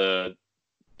 probably the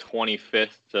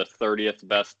 25th to 30th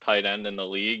best tight end in the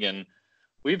league. And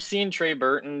we've seen Trey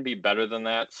Burton be better than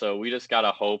that. So we just got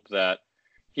to hope that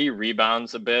he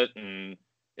rebounds a bit and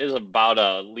is about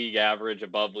a league average,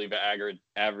 above league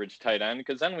average tight end,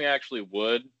 because then we actually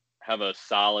would have a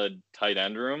solid tight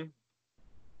end room.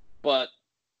 But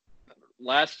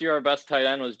last year, our best tight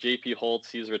end was J.P. Holtz.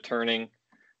 He's returning.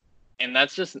 And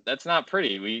that's not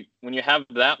pretty. When you have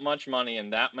that much money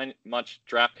and that much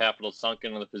draft capital sunk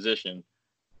into the position,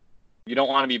 you don't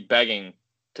want to be begging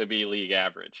to be league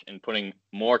average and putting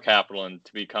more capital in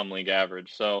to become league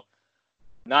average. So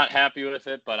not happy with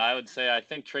it, but I would say I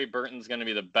think Trey Burton's going to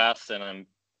be the best, and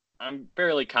I'm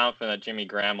fairly confident that Jimmy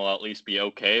Graham will at least be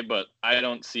okay, but I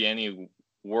don't see any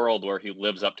world where he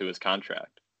lives up to his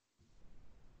contract.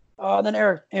 Then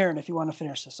Aaron, if you want to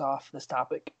finish this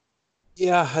topic.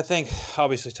 Yeah, I think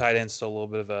obviously tight end's still a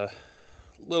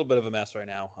little bit of a mess right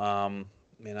now.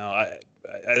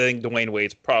 I think Dwayne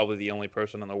Wade's probably the only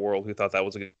person in the world who thought that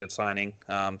was a good signing.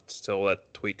 Still,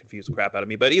 that tweet confused the crap out of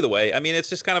me. But either way, I mean, it's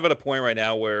just kind of at a point right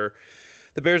now where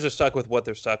the Bears are stuck with what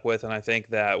they're stuck with, and I think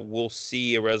that we'll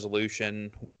see a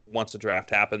resolution once the draft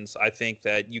happens. I think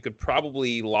that you could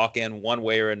probably lock in one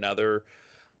way or another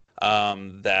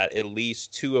that at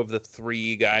least 2 of the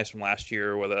 3 guys from last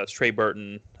year, whether that's Trey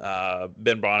Burton,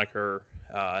 Ben Braunecker,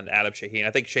 and Adam Shaheen.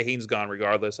 I think Shaheen's gone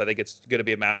regardless. I think it's going to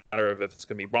be a matter of if it's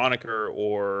going to be Braunecker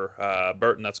or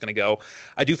Burton that's going to go.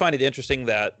 I do find it interesting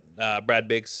that Brad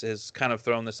Biggs has kind of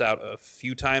thrown this out a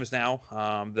few times now,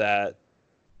 that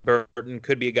Burton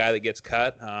could be a guy that gets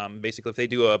cut. Basically, if they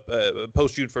do a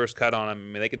post-June 1st cut on him,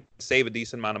 I mean, they could save a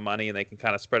decent amount of money, and they can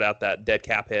kind of spread out that dead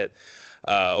cap hit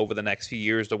over the next few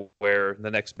years, to where the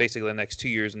next 2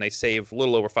 years, and they save a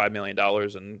little over $5 million.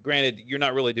 And granted, you're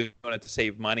not really doing it to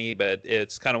save money, but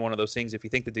it's kind of one of those things. If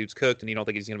you think the dude's cooked and you don't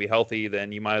think he's going to be healthy,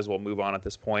 then you might as well move on at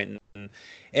this point.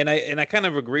 And I kind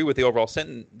of agree with the overall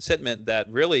sentiment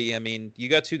that really, I mean, you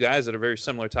got 2 guys that are very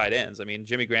similar tight ends. I mean,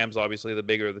 Jimmy Graham's obviously the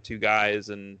bigger of the 2 guys,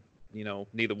 and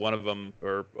neither one of them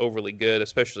are overly good,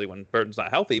 especially when Burton's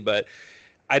not healthy. But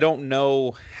I don't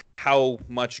know how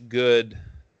much good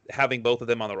having both of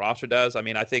them on the roster does. I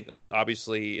mean, I think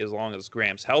obviously as long as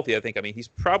Graham's healthy, he's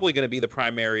probably going to be the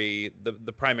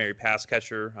primary pass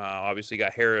catcher. Obviously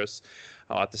got Harris.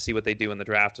 I'll have to see what they do in the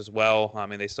draft as well. I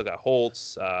mean, they still got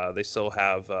Holtz. They still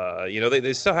have,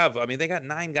 they still have, I mean, they got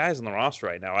 9 guys on the roster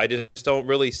right now. I just don't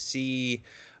really see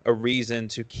a reason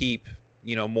to keep,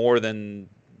 more than,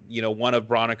 one of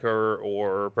Braunecker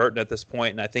or Burton at this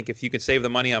point. And I think if you could save the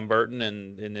money on Burton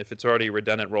and if it's already a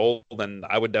redundant role, then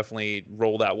I would definitely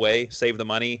roll that way, save the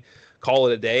money, call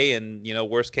it a day. And,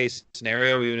 worst case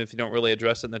scenario, even if you don't really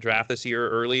address it in the draft this year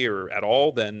early or at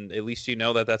all, then at least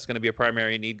that's going to be a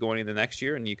primary need going into the next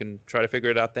year, and you can try to figure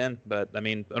it out then. But, I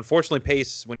mean, unfortunately,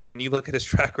 Pace, when you look at his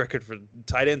track record for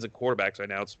tight ends and quarterbacks right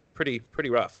now, it's pretty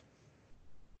rough.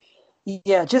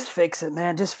 Yeah, just fix it,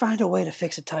 man. Just find a way to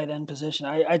fix a tight end position.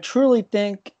 I truly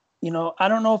think, I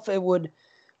don't know if it would,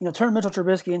 turn Mitchell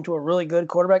Trubisky into a really good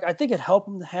quarterback. I think it'd help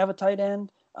him to have a tight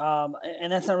end.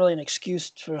 And that's not really an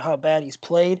excuse for how bad he's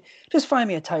played. Just find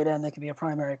me a tight end that can be a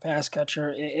primary pass catcher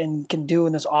and can do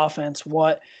in this offense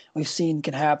what we've seen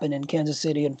can happen in Kansas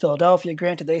City and Philadelphia.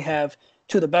 Granted, they have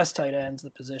 2 of the best tight ends in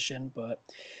the position, but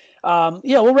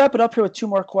we'll wrap it up here with 2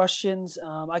 more questions.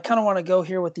 I kind of want to go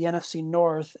here with the NFC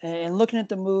North and looking at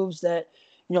the moves that,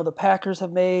 the Packers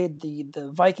have made,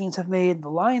 the Vikings have made, the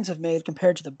Lions have made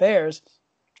compared to the Bears.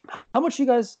 How much do you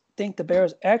guys think the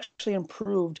Bears actually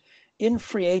improved in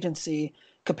free agency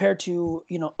compared to,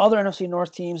 other NFC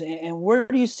North teams? And where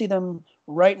do you see them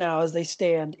right now as they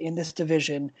stand in this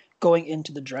division going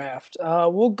into the draft?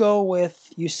 We'll go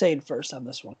with Usain first on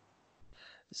this one.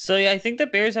 So yeah, I think the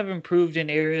Bears have improved in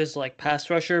areas like pass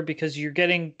rusher because you're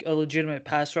getting a legitimate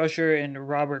pass rusher in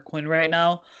Robert Quinn right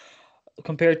now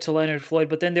compared to Leonard Floyd.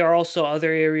 But then there are also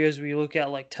other areas where you look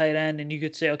at like tight end and you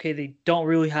could say, okay, they don't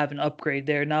really have an upgrade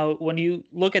there. Now, when you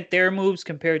look at their moves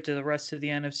compared to the rest of the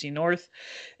NFC North,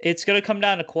 it's going to come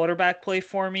down to quarterback play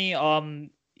for me.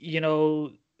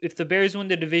 If the Bears win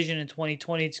the division in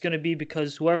 2020, it's going to be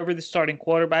because whoever the starting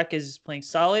quarterback is playing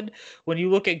solid. When you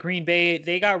look at Green Bay,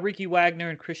 they got Ricky Wagner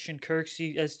and Christian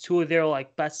Kirksey as two of their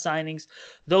like best signings.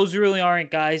 Those really aren't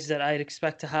guys that I'd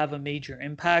expect to have a major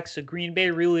impact. So Green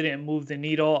Bay really didn't move the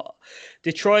needle.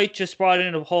 Detroit just brought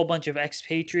in a whole bunch of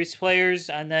ex-Patriots players.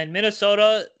 And then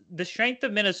Minnesota, the strength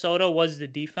of Minnesota was the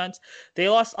defense. They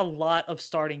lost a lot of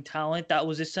starting talent. That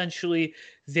was essentially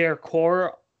their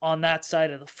core on that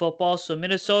side of the football. So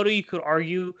Minnesota, you could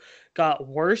argue, got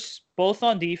worse, both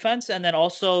on defense, and then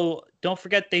also, don't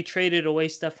forget they traded away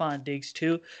Stephon Diggs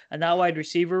too, and that wide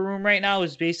receiver room right now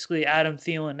is basically Adam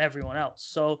Thielen and everyone else.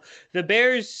 So the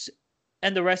Bears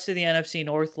and the rest of the NFC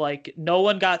North, like, no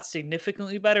one got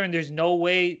significantly better, and there's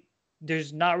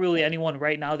not really anyone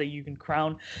right now that you can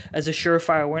crown as a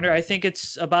surefire winner. I think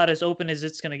it's about as open as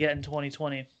it's going to get in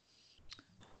 2020.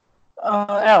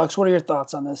 Alex, what are your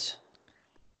thoughts on this?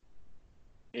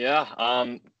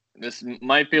 Yeah, this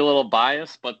might be a little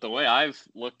biased, but the way I've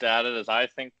looked at it is I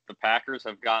think the Packers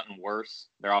have gotten worse.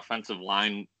 Their offensive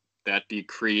line that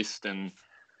decreased, and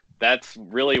that's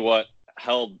really what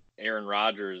held Aaron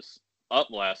Rodgers up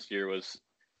last year. Was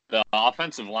the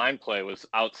offensive line play was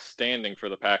outstanding for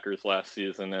the Packers last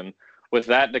season, and with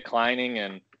that declining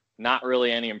and not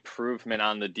really any improvement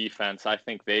on the defense, I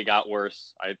think they got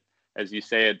worse. As you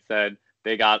said,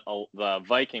 the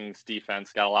Vikings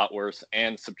defense got a lot worse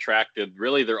and subtracted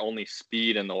really their only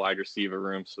speed in the wide receiver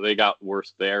room. So they got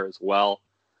worse there as well.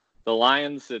 The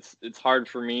Lions, it's hard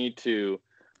for me to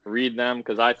read them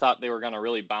because I thought they were going to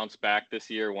really bounce back this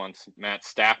year once Matt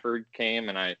Stafford came.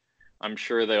 And I'm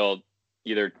sure they'll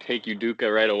either take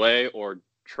Udoka right away or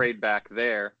trade back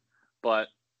there. But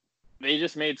they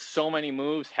just made so many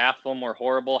moves. Half of them were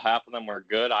horrible. Half of them were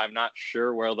good. I'm not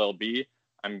sure where they'll be.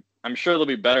 I'm sure they'll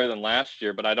be better than last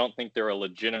year, but I don't think they're a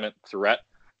legitimate threat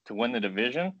to win the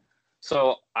division.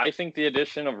 So I think the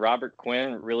addition of Robert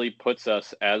Quinn really puts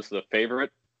us as the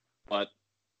favorite. But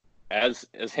as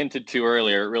hinted to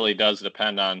earlier, it really does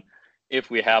depend on if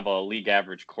we have a league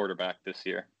average quarterback this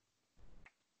year.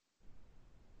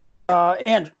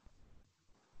 Andrew,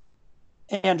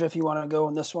 if you want to go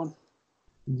on this one.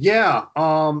 Yeah.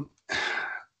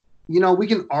 We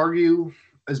can argue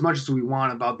as much as we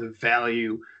want about the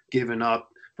value given up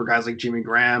for guys like Jimmy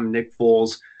Graham, Nick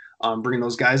Foles, bringing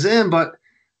those guys in. But,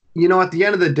 at the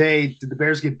end of the day, did the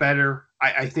Bears get better?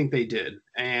 I think they did.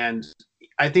 And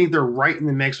I think they're right in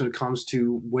the mix when it comes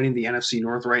to winning the NFC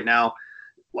North right now.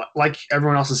 Like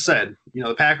everyone else has said,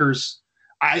 the Packers,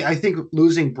 I think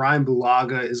losing Brian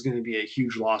Bulaga is going to be a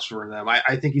huge loss for them.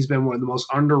 I think he's been one of the most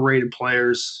underrated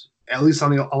players, at least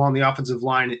along the offensive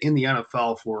line in the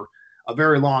NFL for a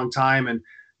very long time. And,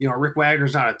 Rick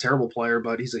Wagner's not a terrible player,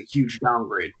 but he's a huge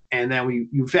downgrade. And then when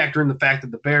you factor in the fact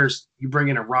that the Bears, you bring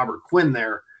in a Robert Quinn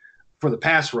there for the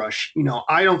pass rush,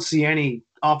 I don't see any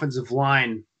offensive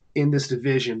line in this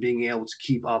division being able to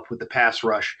keep up with the pass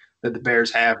rush that the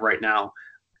Bears have right now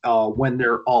when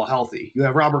they're all healthy. You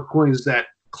have Robert Quinn, who's that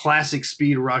classic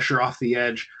speed rusher off the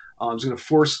edge. He's going to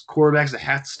force quarterbacks to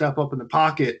have to step up in the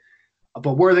pocket.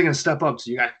 But where are they going to step up?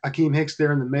 So you got Akeem Hicks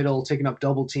there in the middle, taking up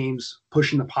double teams,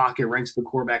 pushing the pocket right into the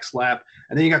quarterback's lap.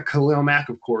 And then you got Khalil Mack,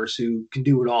 of course, who can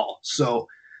do it all. So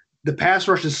the pass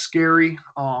rush is scary.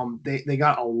 They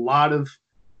got a lot of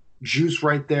juice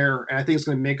right there, and I think it's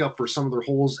going to make up for some of their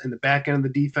holes in the back end of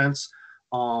the defense.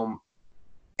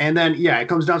 And then, it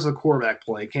comes down to the quarterback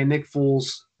play. Can Nick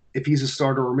Foles, if he's a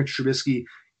starter, or Mitch Trubisky,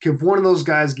 can one of those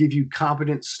guys give you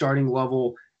competent starting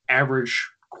level average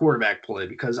quarterback play?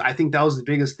 Because I think that was the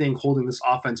biggest thing holding this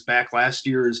offense back last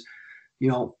year is,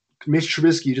 Mitch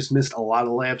Trubisky just missed a lot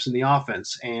of laps in the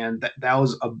offense, and that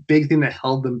was a big thing that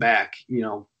held them back,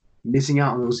 missing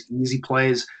out on those easy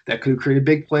plays that could have created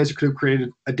big plays or could have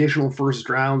created additional first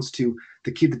rounds to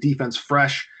keep the defense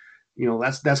fresh.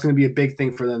 That's going to be a big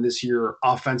thing for them this year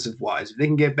offensive-wise. If they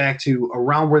can get back to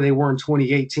around where they were in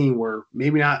 2018, where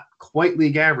maybe not quite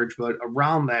league average, but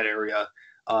around that area,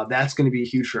 that's going to be a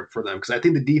huge trip for them because I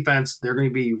think the defense, they're going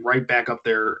to be right back up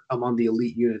there among the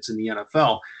elite units in the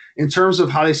NFL. In terms of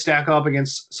how they stack up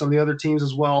against some of the other teams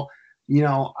as well,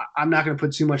 I'm not going to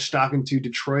put too much stock into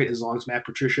Detroit as long as Matt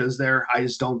Patricia is there. I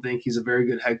just don't think he's a very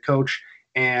good head coach.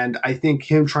 And I think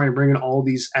him trying to bring in all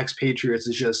these expatriates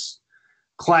is just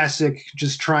classic,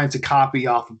 just trying to copy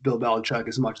off of Bill Belichick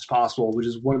as much as possible, which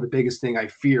is one of the biggest thing I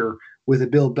fear with the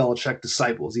Bill Belichick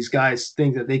disciples. These guys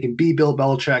think that they can be Bill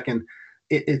Belichick, and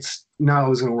it's not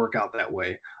always going to work out that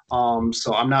way.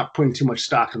 So I'm not putting too much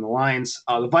stock in the Lions.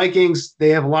 The Vikings, they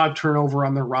have a lot of turnover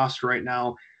on their roster right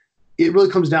now. It really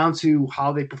comes down to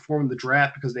how they perform in the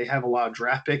draft, because they have a lot of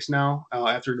draft picks now.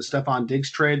 After the Stephon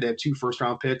Diggs trade, they have 2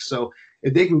 first-round picks. So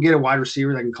if they can get a wide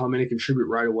receiver that can come in and contribute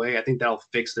right away, I think that'll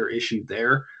fix their issue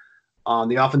there.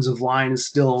 The offensive line is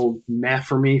still meh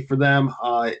for me for them.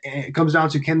 It comes down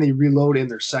to, can they reload in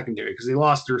their secondary, because they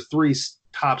lost their 3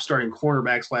 top starting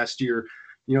cornerbacks last year.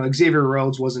 Xavier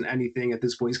Rhodes wasn't anything at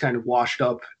this point. He's kind of washed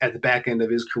up at the back end of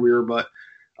his career. But,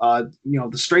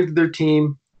 the strength of their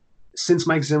team since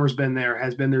Mike Zimmer's been there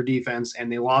has been their defense,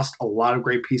 and they lost a lot of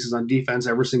great pieces on defense.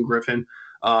 Everson Griffin,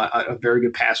 a very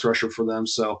good pass rusher for them.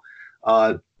 So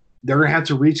they're going to have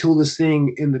to retool this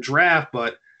thing in the draft.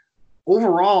 But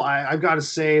overall, I've got to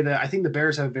say that I think the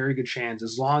Bears have a very good chance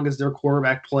as long as their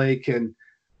quarterback play can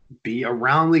be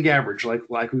around league average,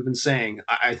 like we've been saying.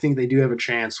 I think they do have a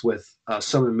chance with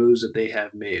some of the moves that they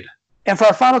have made. And for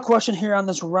our final question here on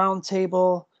this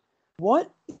roundtable,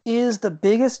 what is the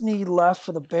biggest need left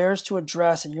for the Bears to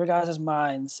address in your guys'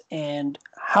 minds, and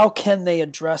how can they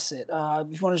address it? If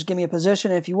you want to just give me a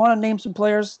position, if you want to name some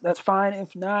players, that's fine.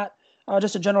 If not,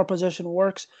 just a general position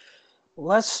works.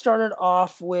 Let's start it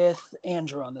off with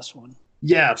Andrew on this one.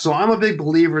 Yeah, so I'm a big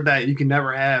believer that you can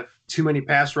never have too many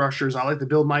pass rushers. I like to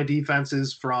build my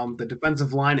defenses from the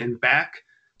defensive line and back.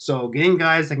 So getting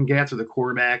guys that can get after the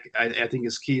quarterback, I think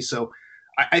is key. So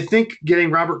I think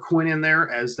getting Robert Quinn in there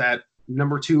as that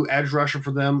number 2 edge rusher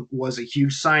for them was a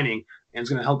huge signing, and it's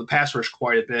going to help the pass rush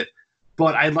quite a bit.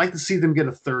 But I'd like to see them get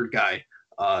a third guy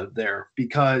there,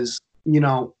 because,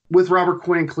 with Robert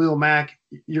Quinn and Khalil Mack,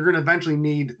 you're going to eventually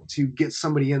need to get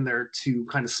somebody in there to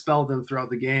kind of spell them throughout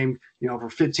the game, for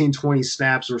 15, 20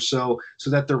 snaps or so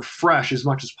that they're fresh as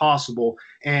much as possible.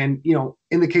 And,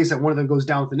 in the case that one of them goes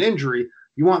down with an injury,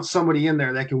 you want somebody in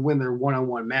there that can win their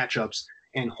one-on-one matchups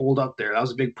and hold up there. That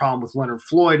was a big problem with Leonard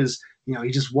Floyd, is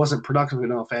he just wasn't productive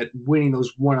enough at winning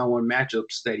those one-on-one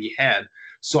matchups that he had.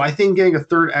 So I think getting a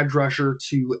third edge rusher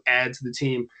to add to the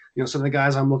team, some of the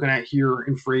guys I'm looking at here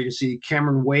in free agency,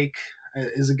 Cameron Wake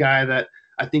is a guy that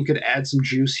I think could add some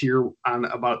juice here on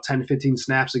about 10 to 15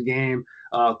 snaps a game.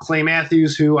 Clay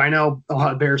Matthews, who I know a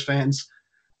lot of Bears fans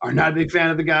are not a big fan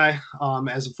of the guy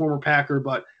as a former Packer,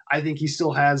 but I think he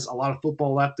still has a lot of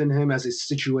football left in him as a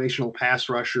situational pass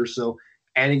rusher. So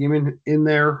adding him in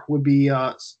there would be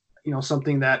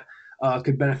something that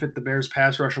could benefit the Bears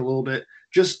pass rush a little bit.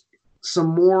 Just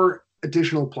some more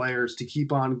additional players to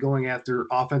keep on going after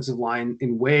offensive line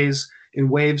in waves,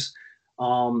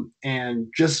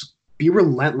 and just be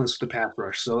relentless with the pass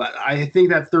rush. So I think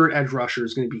that third edge rusher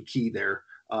is going to be key there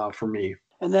for me.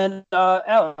 And then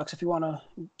Alex, if you want to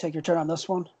take your turn on this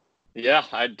one. Yeah,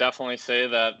 I'd definitely say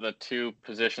that the 2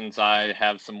 positions I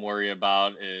have some worry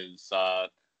about is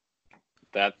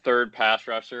that third pass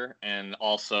rusher and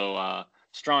also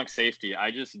strong safety.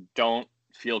 I just don't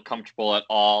feel comfortable at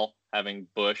all having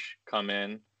Bush come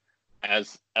in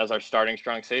as our starting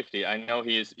strong safety. I know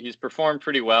he's performed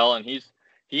pretty well, and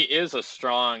he is a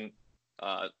strong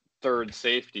third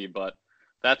safety, but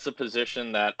that's a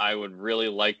position that I would really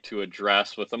like to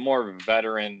address with a more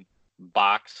veteran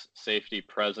box safety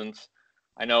presence.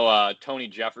 I know Tony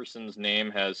Jefferson's name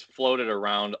has floated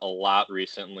around a lot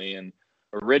recently, and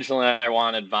originally I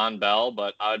wanted Von Bell,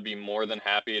 but I would be more than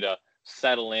happy to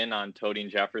settle in on Tony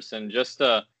Jefferson just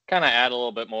to kind of add a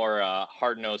little bit more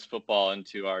hard-nosed football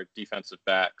into our defensive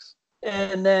backs.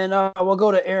 And then we'll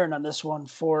go to Aaron on this one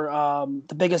for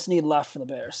the biggest need left for the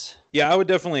Bears. Yeah, I would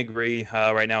definitely agree.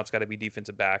 Right now it's got to be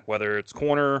defensive back, whether it's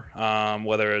corner,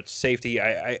 whether it's safety.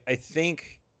 I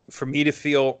think for me to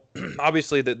feel,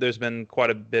 obviously, that there's been quite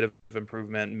a bit of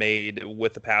improvement made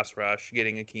with the pass rush.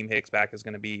 Getting Akeem Hicks back is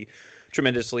going to be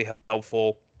tremendously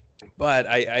helpful. But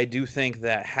I do think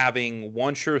that having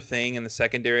one sure thing in the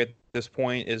secondary at this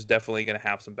point is definitely going to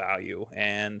have some value.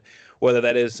 And whether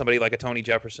that is somebody like a Tony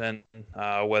Jefferson,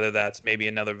 whether that's maybe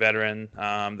another veteran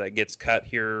that gets cut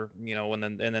here,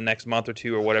 in the next month or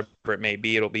two or whatever it may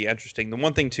be, it'll be interesting. The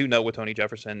one thing to note with Tony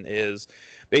Jefferson is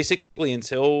basically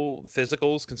until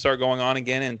physicals can start going on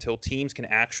again, until teams can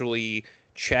actually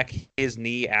check his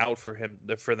knee out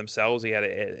for themselves. He had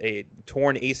a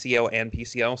torn ACL and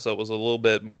PCL, so it was a little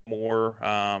bit more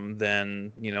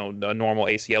than a normal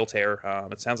ACL tear.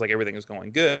 It sounds like everything is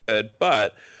going good,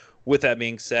 but with that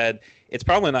being said, it's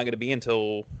probably not going to be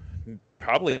until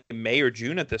probably May or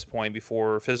June at this point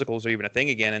before physicals are even a thing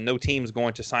again, and no team's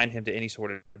going to sign him to any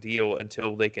sort of deal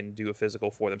until they can do a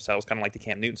physical for themselves, kind of like the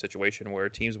Cam Newton situation where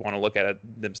teams want to look at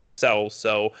it themselves.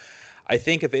 So I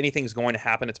think if anything's going to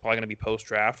happen, it's probably going to be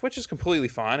post-draft, which is completely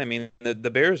fine. I mean, the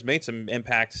Bears made some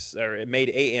impacts, or it made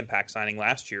a impact signing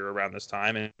last year around this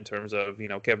time in terms of,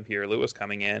 Kevin Pierre-Louis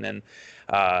coming in, and,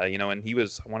 and he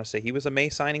was, I want to say he was a May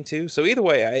signing too. So either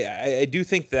way, I do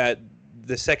think that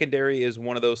the secondary is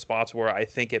one of those spots where I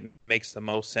think it makes the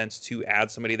most sense to add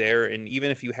somebody there. And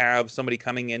even if you have somebody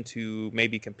coming in to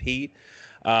maybe compete,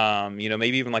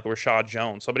 maybe even like Rashad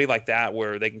Jones, somebody like that,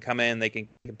 where they can come in, they can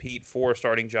compete for a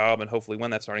starting job and hopefully win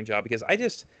that starting job. Because I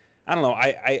don't know.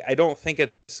 I don't think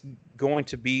it's going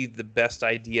to be the best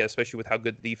idea, especially with how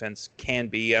good the defense can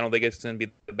be. I don't think it's going to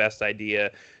be the best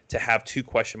idea to have 2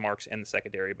 question marks in the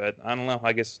secondary. But I don't know.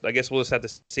 I guess we'll just have to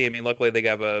see. I mean, luckily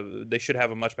they should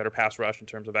have a much better pass rush in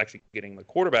terms of actually getting the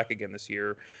quarterback again this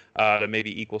year to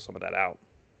maybe equal some of that out.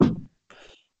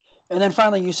 And then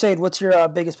finally, Usaid, what's your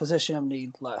biggest position of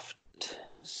need left?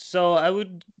 So I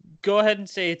would go ahead and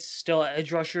say it's still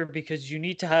edge rusher because you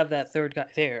need to have that third guy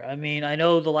there. I mean, I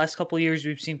know the last couple of years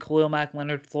we've seen Khalil Mack,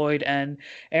 Leonard Floyd, and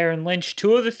Aaron Lynch.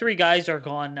 2 of the 3 guys are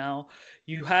gone now.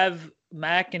 You have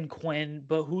Mack and Quinn,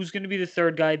 but who's going to be the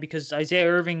third guy? Because Isaiah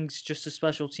Irving's just a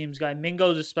special teams guy.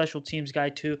 Mingo's a special teams guy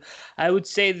too. I would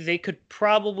say they could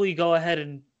probably go ahead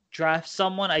and draft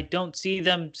someone. I don't see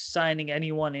them signing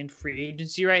anyone in free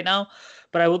agency right now,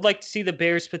 but I would like to see the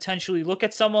Bears potentially look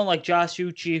at someone like Josh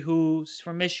Uche, who's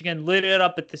from Michigan, lit it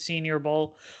up at the Senior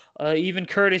Bowl. Even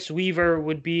Curtis Weaver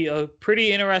would be a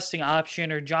pretty interesting option,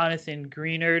 or Jonathan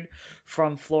Greenard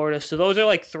from Florida. So those are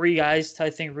like 3 guys to, I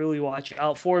think, really watch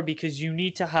out for, because you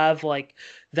need to have like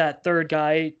that third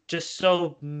guy just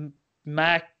so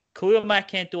Khalil Mack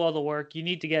can't do all the work. You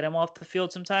need to get him off the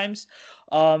field sometimes.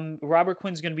 Robert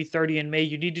Quinn's going to be 30 in May.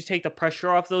 You need to take the pressure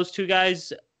off those 2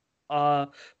 guys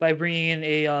by bringing in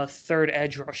a third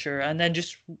edge rusher. And then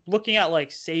just looking at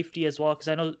like safety as well, because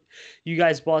I know you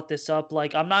guys brought this up.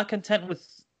 Like, I'm not content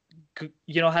with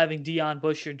having Deion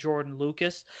Bush or Jordan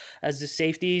Lucas as the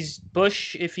safeties.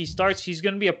 Bush, if he starts, he's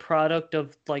going to be a product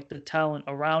of like the talent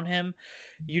around him.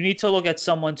 You need to look at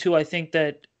someone too. I think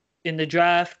that in the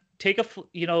draft,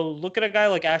 look at a guy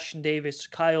like Ashton Davis,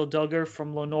 Kyle Duggar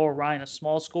from Lenore Ryan, a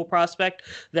small school prospect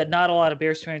that not a lot of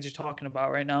Bears fans are talking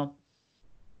about right now.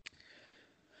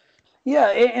 Yeah,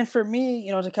 and for me,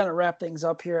 to kind of wrap things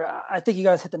up here, I think you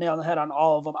guys hit the nail on the head on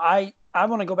all of them. I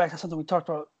want to go back to something we talked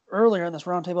about earlier in this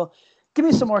roundtable. Give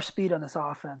me some more speed on this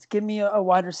offense. Give me a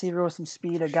wide receiver with some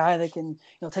speed, a guy that can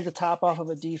take the top off of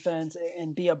a defense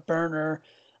and be a burner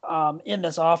in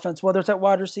this offense, whether it's at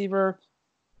wide receiver,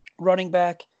 running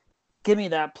back. Give me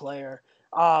that player.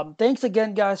 Thanks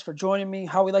again, guys, for joining me.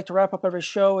 How we like to wrap up every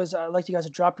show is I'd like you guys to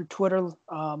drop your Twitter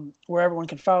where everyone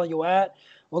can follow you at.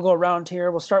 We'll go around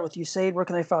here. We'll start with Usaid. Where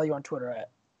can they follow you on Twitter at?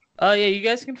 You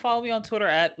guys can follow me on Twitter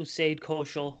at Usaid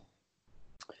Koshal.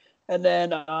 And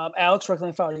then Alex, where can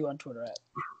they follow you on Twitter at?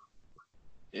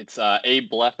 It's A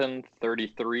Bleffin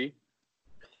 33.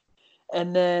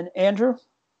 And then Andrew?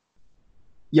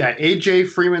 Yeah, AJ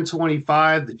Freeman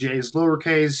 25. The J is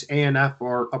lowercase, A and F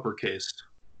are uppercase.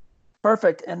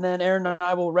 Perfect. And then Aaron and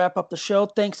I will wrap up the show.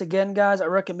 Thanks again, guys. I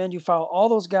recommend you follow all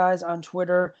those guys on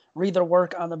Twitter. Read their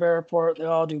work on the Bear Report. They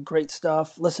all do great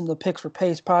stuff. Listen to the Picks for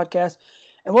Pace podcast.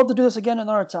 And we'll have to do this again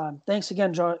another time. Thanks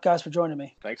again, guys, for joining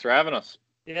me. Thanks for having us.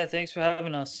 Yeah, thanks for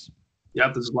having us.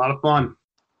 Yep, this is a lot of fun.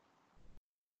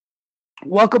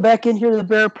 Welcome back in here to the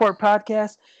Bear Report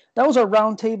podcast. That was our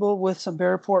roundtable with some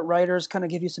Bear Report writers, kind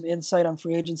of give you some insight on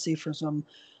free agency for some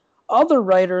other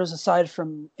writers aside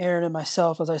from Aaron and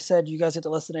myself. As I said, you guys get to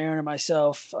listen to Aaron and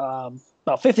myself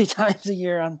about 50 times a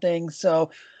year on things.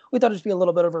 So we thought it'd be a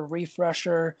little bit of a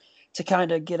refresher to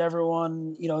kind of get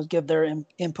everyone, give their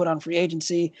input on free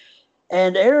agency.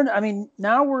 And Aaron, I mean,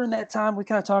 now we're in that time we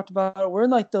kind of talked about. We're in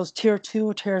like those tier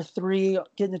 2, tier 3,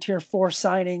 getting to tier 4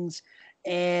 signings.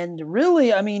 And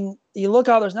really, I mean, you look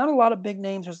out, there's not a lot of big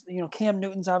names. There's, Cam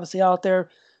Newton's obviously out there.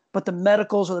 But the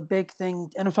medicals are the big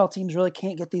thing. NFL teams really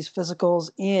can't get these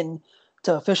physicals in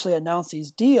to officially announce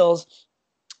these deals.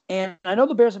 And I know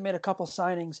the Bears have made a couple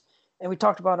signings, and we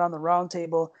talked about it on the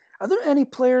roundtable. Are there any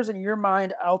players in your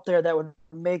mind out there that would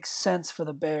make sense for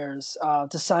the Bears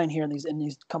to sign here in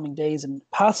these coming days and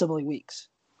possibly weeks?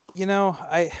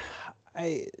 I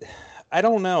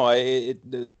don't know.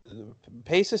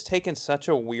 Pace has taken such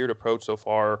a weird approach so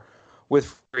far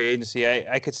with free agency.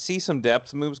 I could see some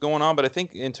depth moves going on, but I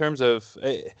think in terms of,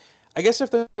 I guess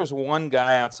if there's one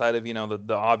guy outside of,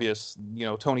 the obvious,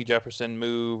 Tony Jefferson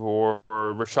move or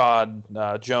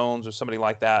Rashad Jones or somebody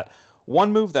like that,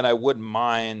 one move that I wouldn't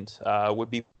mind would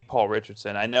be Paul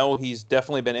Richardson. I know he's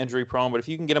definitely been injury prone, but if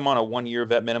you can get him on a 1-year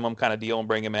vet minimum kind of deal and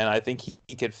bring him in, I think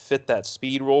he could fit that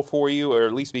speed role for you, or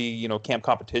at least be, camp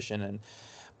competition.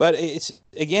 But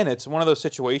it's one of those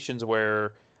situations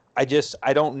where I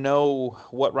don't know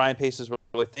what Ryan Pace is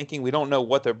really thinking. We don't know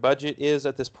what their budget is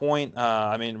at this point.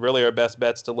 Really our best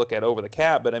bet's to look at over the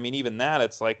cap, but even that,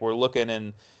 it's like we're looking,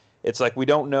 and it's like we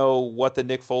don't know what the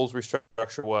Nick Foles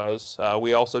restructure was.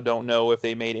 We also don't know if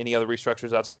they made any other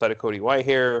restructures outside of Cody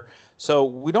Whitehair. So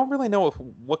we don't really know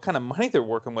what kind of money they're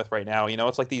working with right now.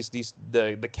 It's like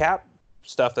the cap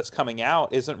stuff that's coming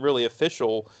out isn't really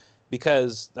official,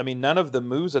 because none of the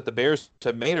moves that the Bears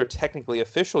have made are technically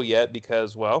official yet,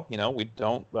 because we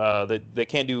don't they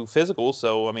can't do physicals.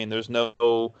 So there's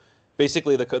no.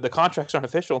 Basically, the contracts aren't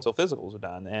official until physicals are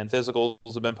done, and physicals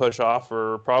have been pushed off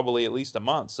for probably at least a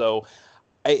month. So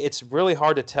it's really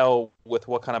hard to tell with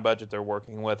what kind of budget they're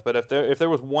working with. But if there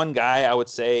was one guy, I would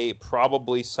say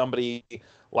probably somebody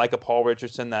like a Paul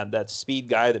Richardson, that speed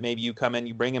guy that maybe you come in,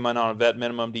 you bring him in on a vet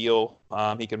minimum deal.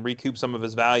 He can recoup some of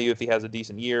his value if he has a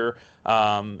decent year.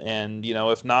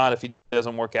 If not, if he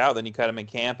doesn't work out, then you cut him in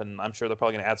camp, and I'm sure they're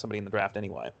probably going to add somebody in the draft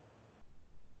anyway.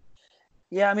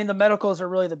 Yeah, the medicals are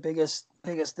really the biggest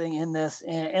thing in this.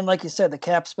 And like you said, the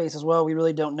cap space as well, we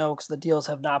really don't know because the deals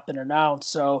have not been announced.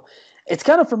 So it's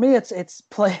kind of, for me, it's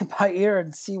play it by ear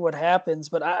and see what happens.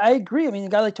 But I agree. A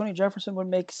guy like Tony Jefferson would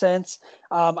make sense.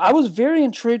 I was very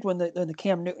intrigued when the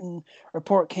Cam Newton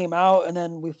report came out, and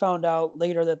then we found out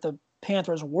later that the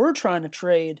Panthers were trying to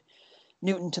trade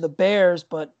Newton to the Bears.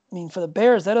 But, for the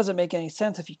Bears, that doesn't make any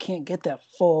sense if you can't get that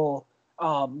full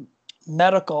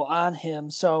medical on him.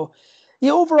 So,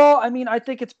 yeah, overall, I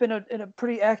think it's been a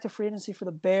pretty active free agency for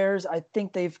the Bears. I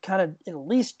think they've kind of at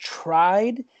least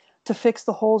tried to fix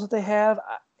the holes that they have.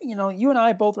 You and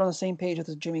I both are on the same page with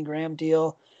this Jimmy Graham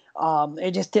deal.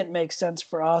 It just didn't make sense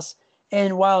for us.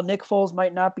 And while Nick Foles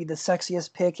might not be the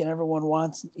sexiest pick, and everyone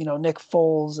wants, Nick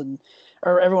Foles,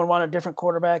 or everyone wants a different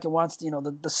quarterback and wants,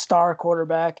 the star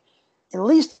quarterback, at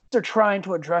least they're trying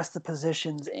to address the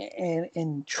positions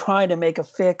and trying to make a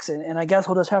fix. And I guess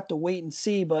we'll just have to wait and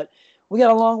see. But we got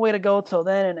a long way to go till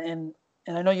then, and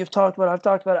I know I've talked about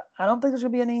it. I don't think there's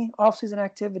going to be any off-season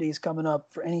activities coming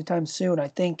up for any time soon. I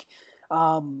think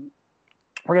we're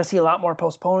going to see a lot more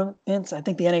postponements. I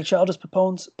think the NHL just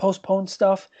postponed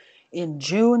stuff in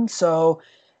June, so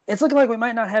it's looking like we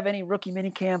might not have any rookie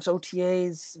mini camps,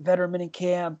 OTAs, veteran mini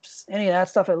camps, any of that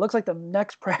stuff. It looks like the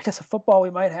next practice of football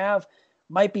we might have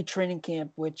might be training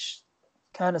camp, which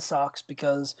kind of sucks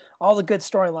because all the good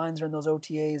storylines are in those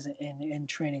OTAs and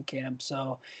training camp.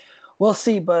 So we'll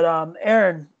see. But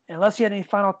Aaron, unless you had any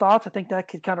final thoughts, I think that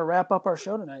could kind of wrap up our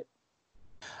show tonight.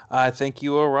 I think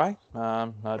you are right.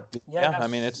 It's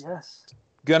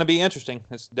going to be interesting.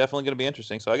 It's definitely going to be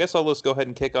interesting. So I guess I'll just go ahead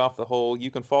and kick off the whole.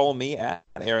 You can follow me at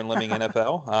Aaron Lemming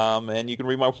NFL, and you can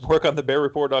read my work on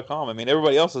thebearreport.com.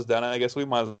 Everybody else has done it. I guess we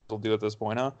might as well do it at this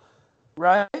point, huh?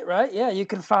 Right. Yeah, you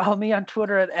can follow me on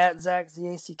Twitter at Zach,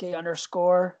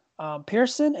 ZACK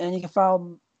 _Pearson, and you can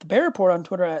follow the Bear Report on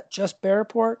Twitter at just Bear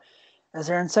Report. As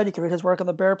Aaron said, you can read his work on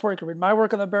the Bear Report. You can read my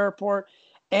work on the Bear Report,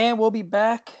 and we'll be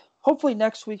back hopefully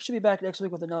next week. Should be back next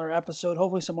week with another episode.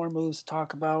 Hopefully some more moves to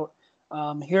talk about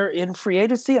here in free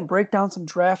agency and break down some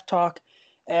draft talk,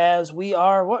 as we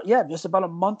are just about a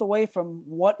month away from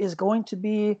what is going to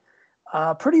be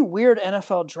a pretty weird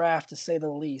NFL draft, to say the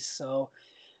least. So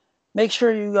make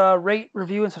sure you rate,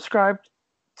 review, and subscribe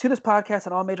to this podcast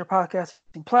on all major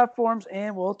podcasting platforms,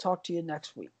 and we'll talk to you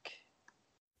next week.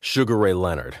 Sugar Ray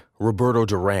Leonard, Roberto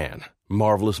Duran,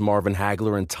 Marvelous Marvin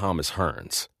Hagler, and Thomas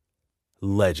Hearns.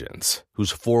 Legends,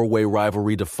 whose four-way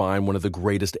rivalry defined one of the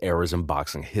greatest eras in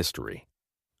boxing history.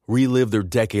 Relive their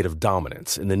decade of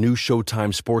dominance in the new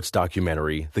Showtime sports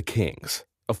documentary, The Kings,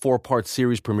 a 4-part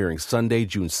series premiering Sunday,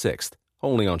 June 6th,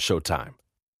 only on Showtime.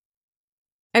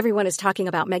 Everyone is talking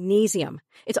about magnesium.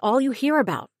 It's all you hear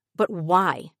about. But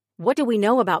why? What do we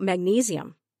know about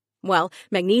magnesium? Well,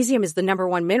 magnesium is the number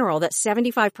one mineral that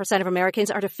 75% of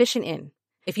Americans are deficient in.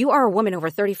 If you are a woman over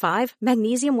 35,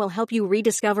 magnesium will help you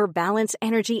rediscover balance,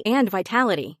 energy, and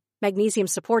vitality. Magnesium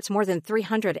supports more than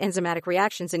 300 enzymatic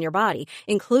reactions in your body,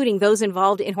 including those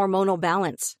involved in hormonal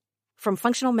balance. From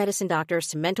functional medicine doctors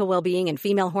to mental well-being and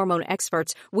female hormone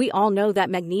experts, we all know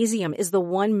that magnesium is the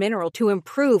one mineral to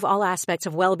improve all aspects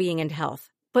of well-being and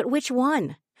health. But which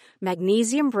one?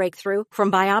 Magnesium Breakthrough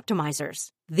from Bioptimizers,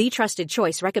 the trusted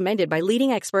choice recommended by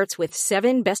leading experts with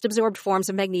 7 best-absorbed forms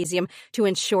of magnesium to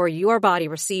ensure your body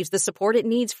receives the support it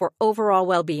needs for overall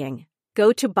well-being.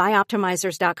 Go to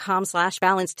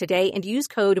bioptimizers.com/balance today and use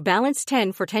code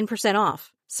BALANCE10 for 10%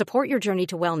 off. Support your journey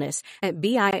to wellness at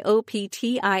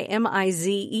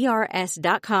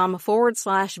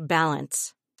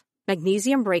BIOPTIMIZERS.com/balance.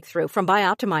 Magnesium Breakthrough from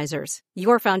Bioptimizers,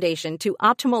 your foundation to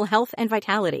optimal health and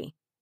vitality.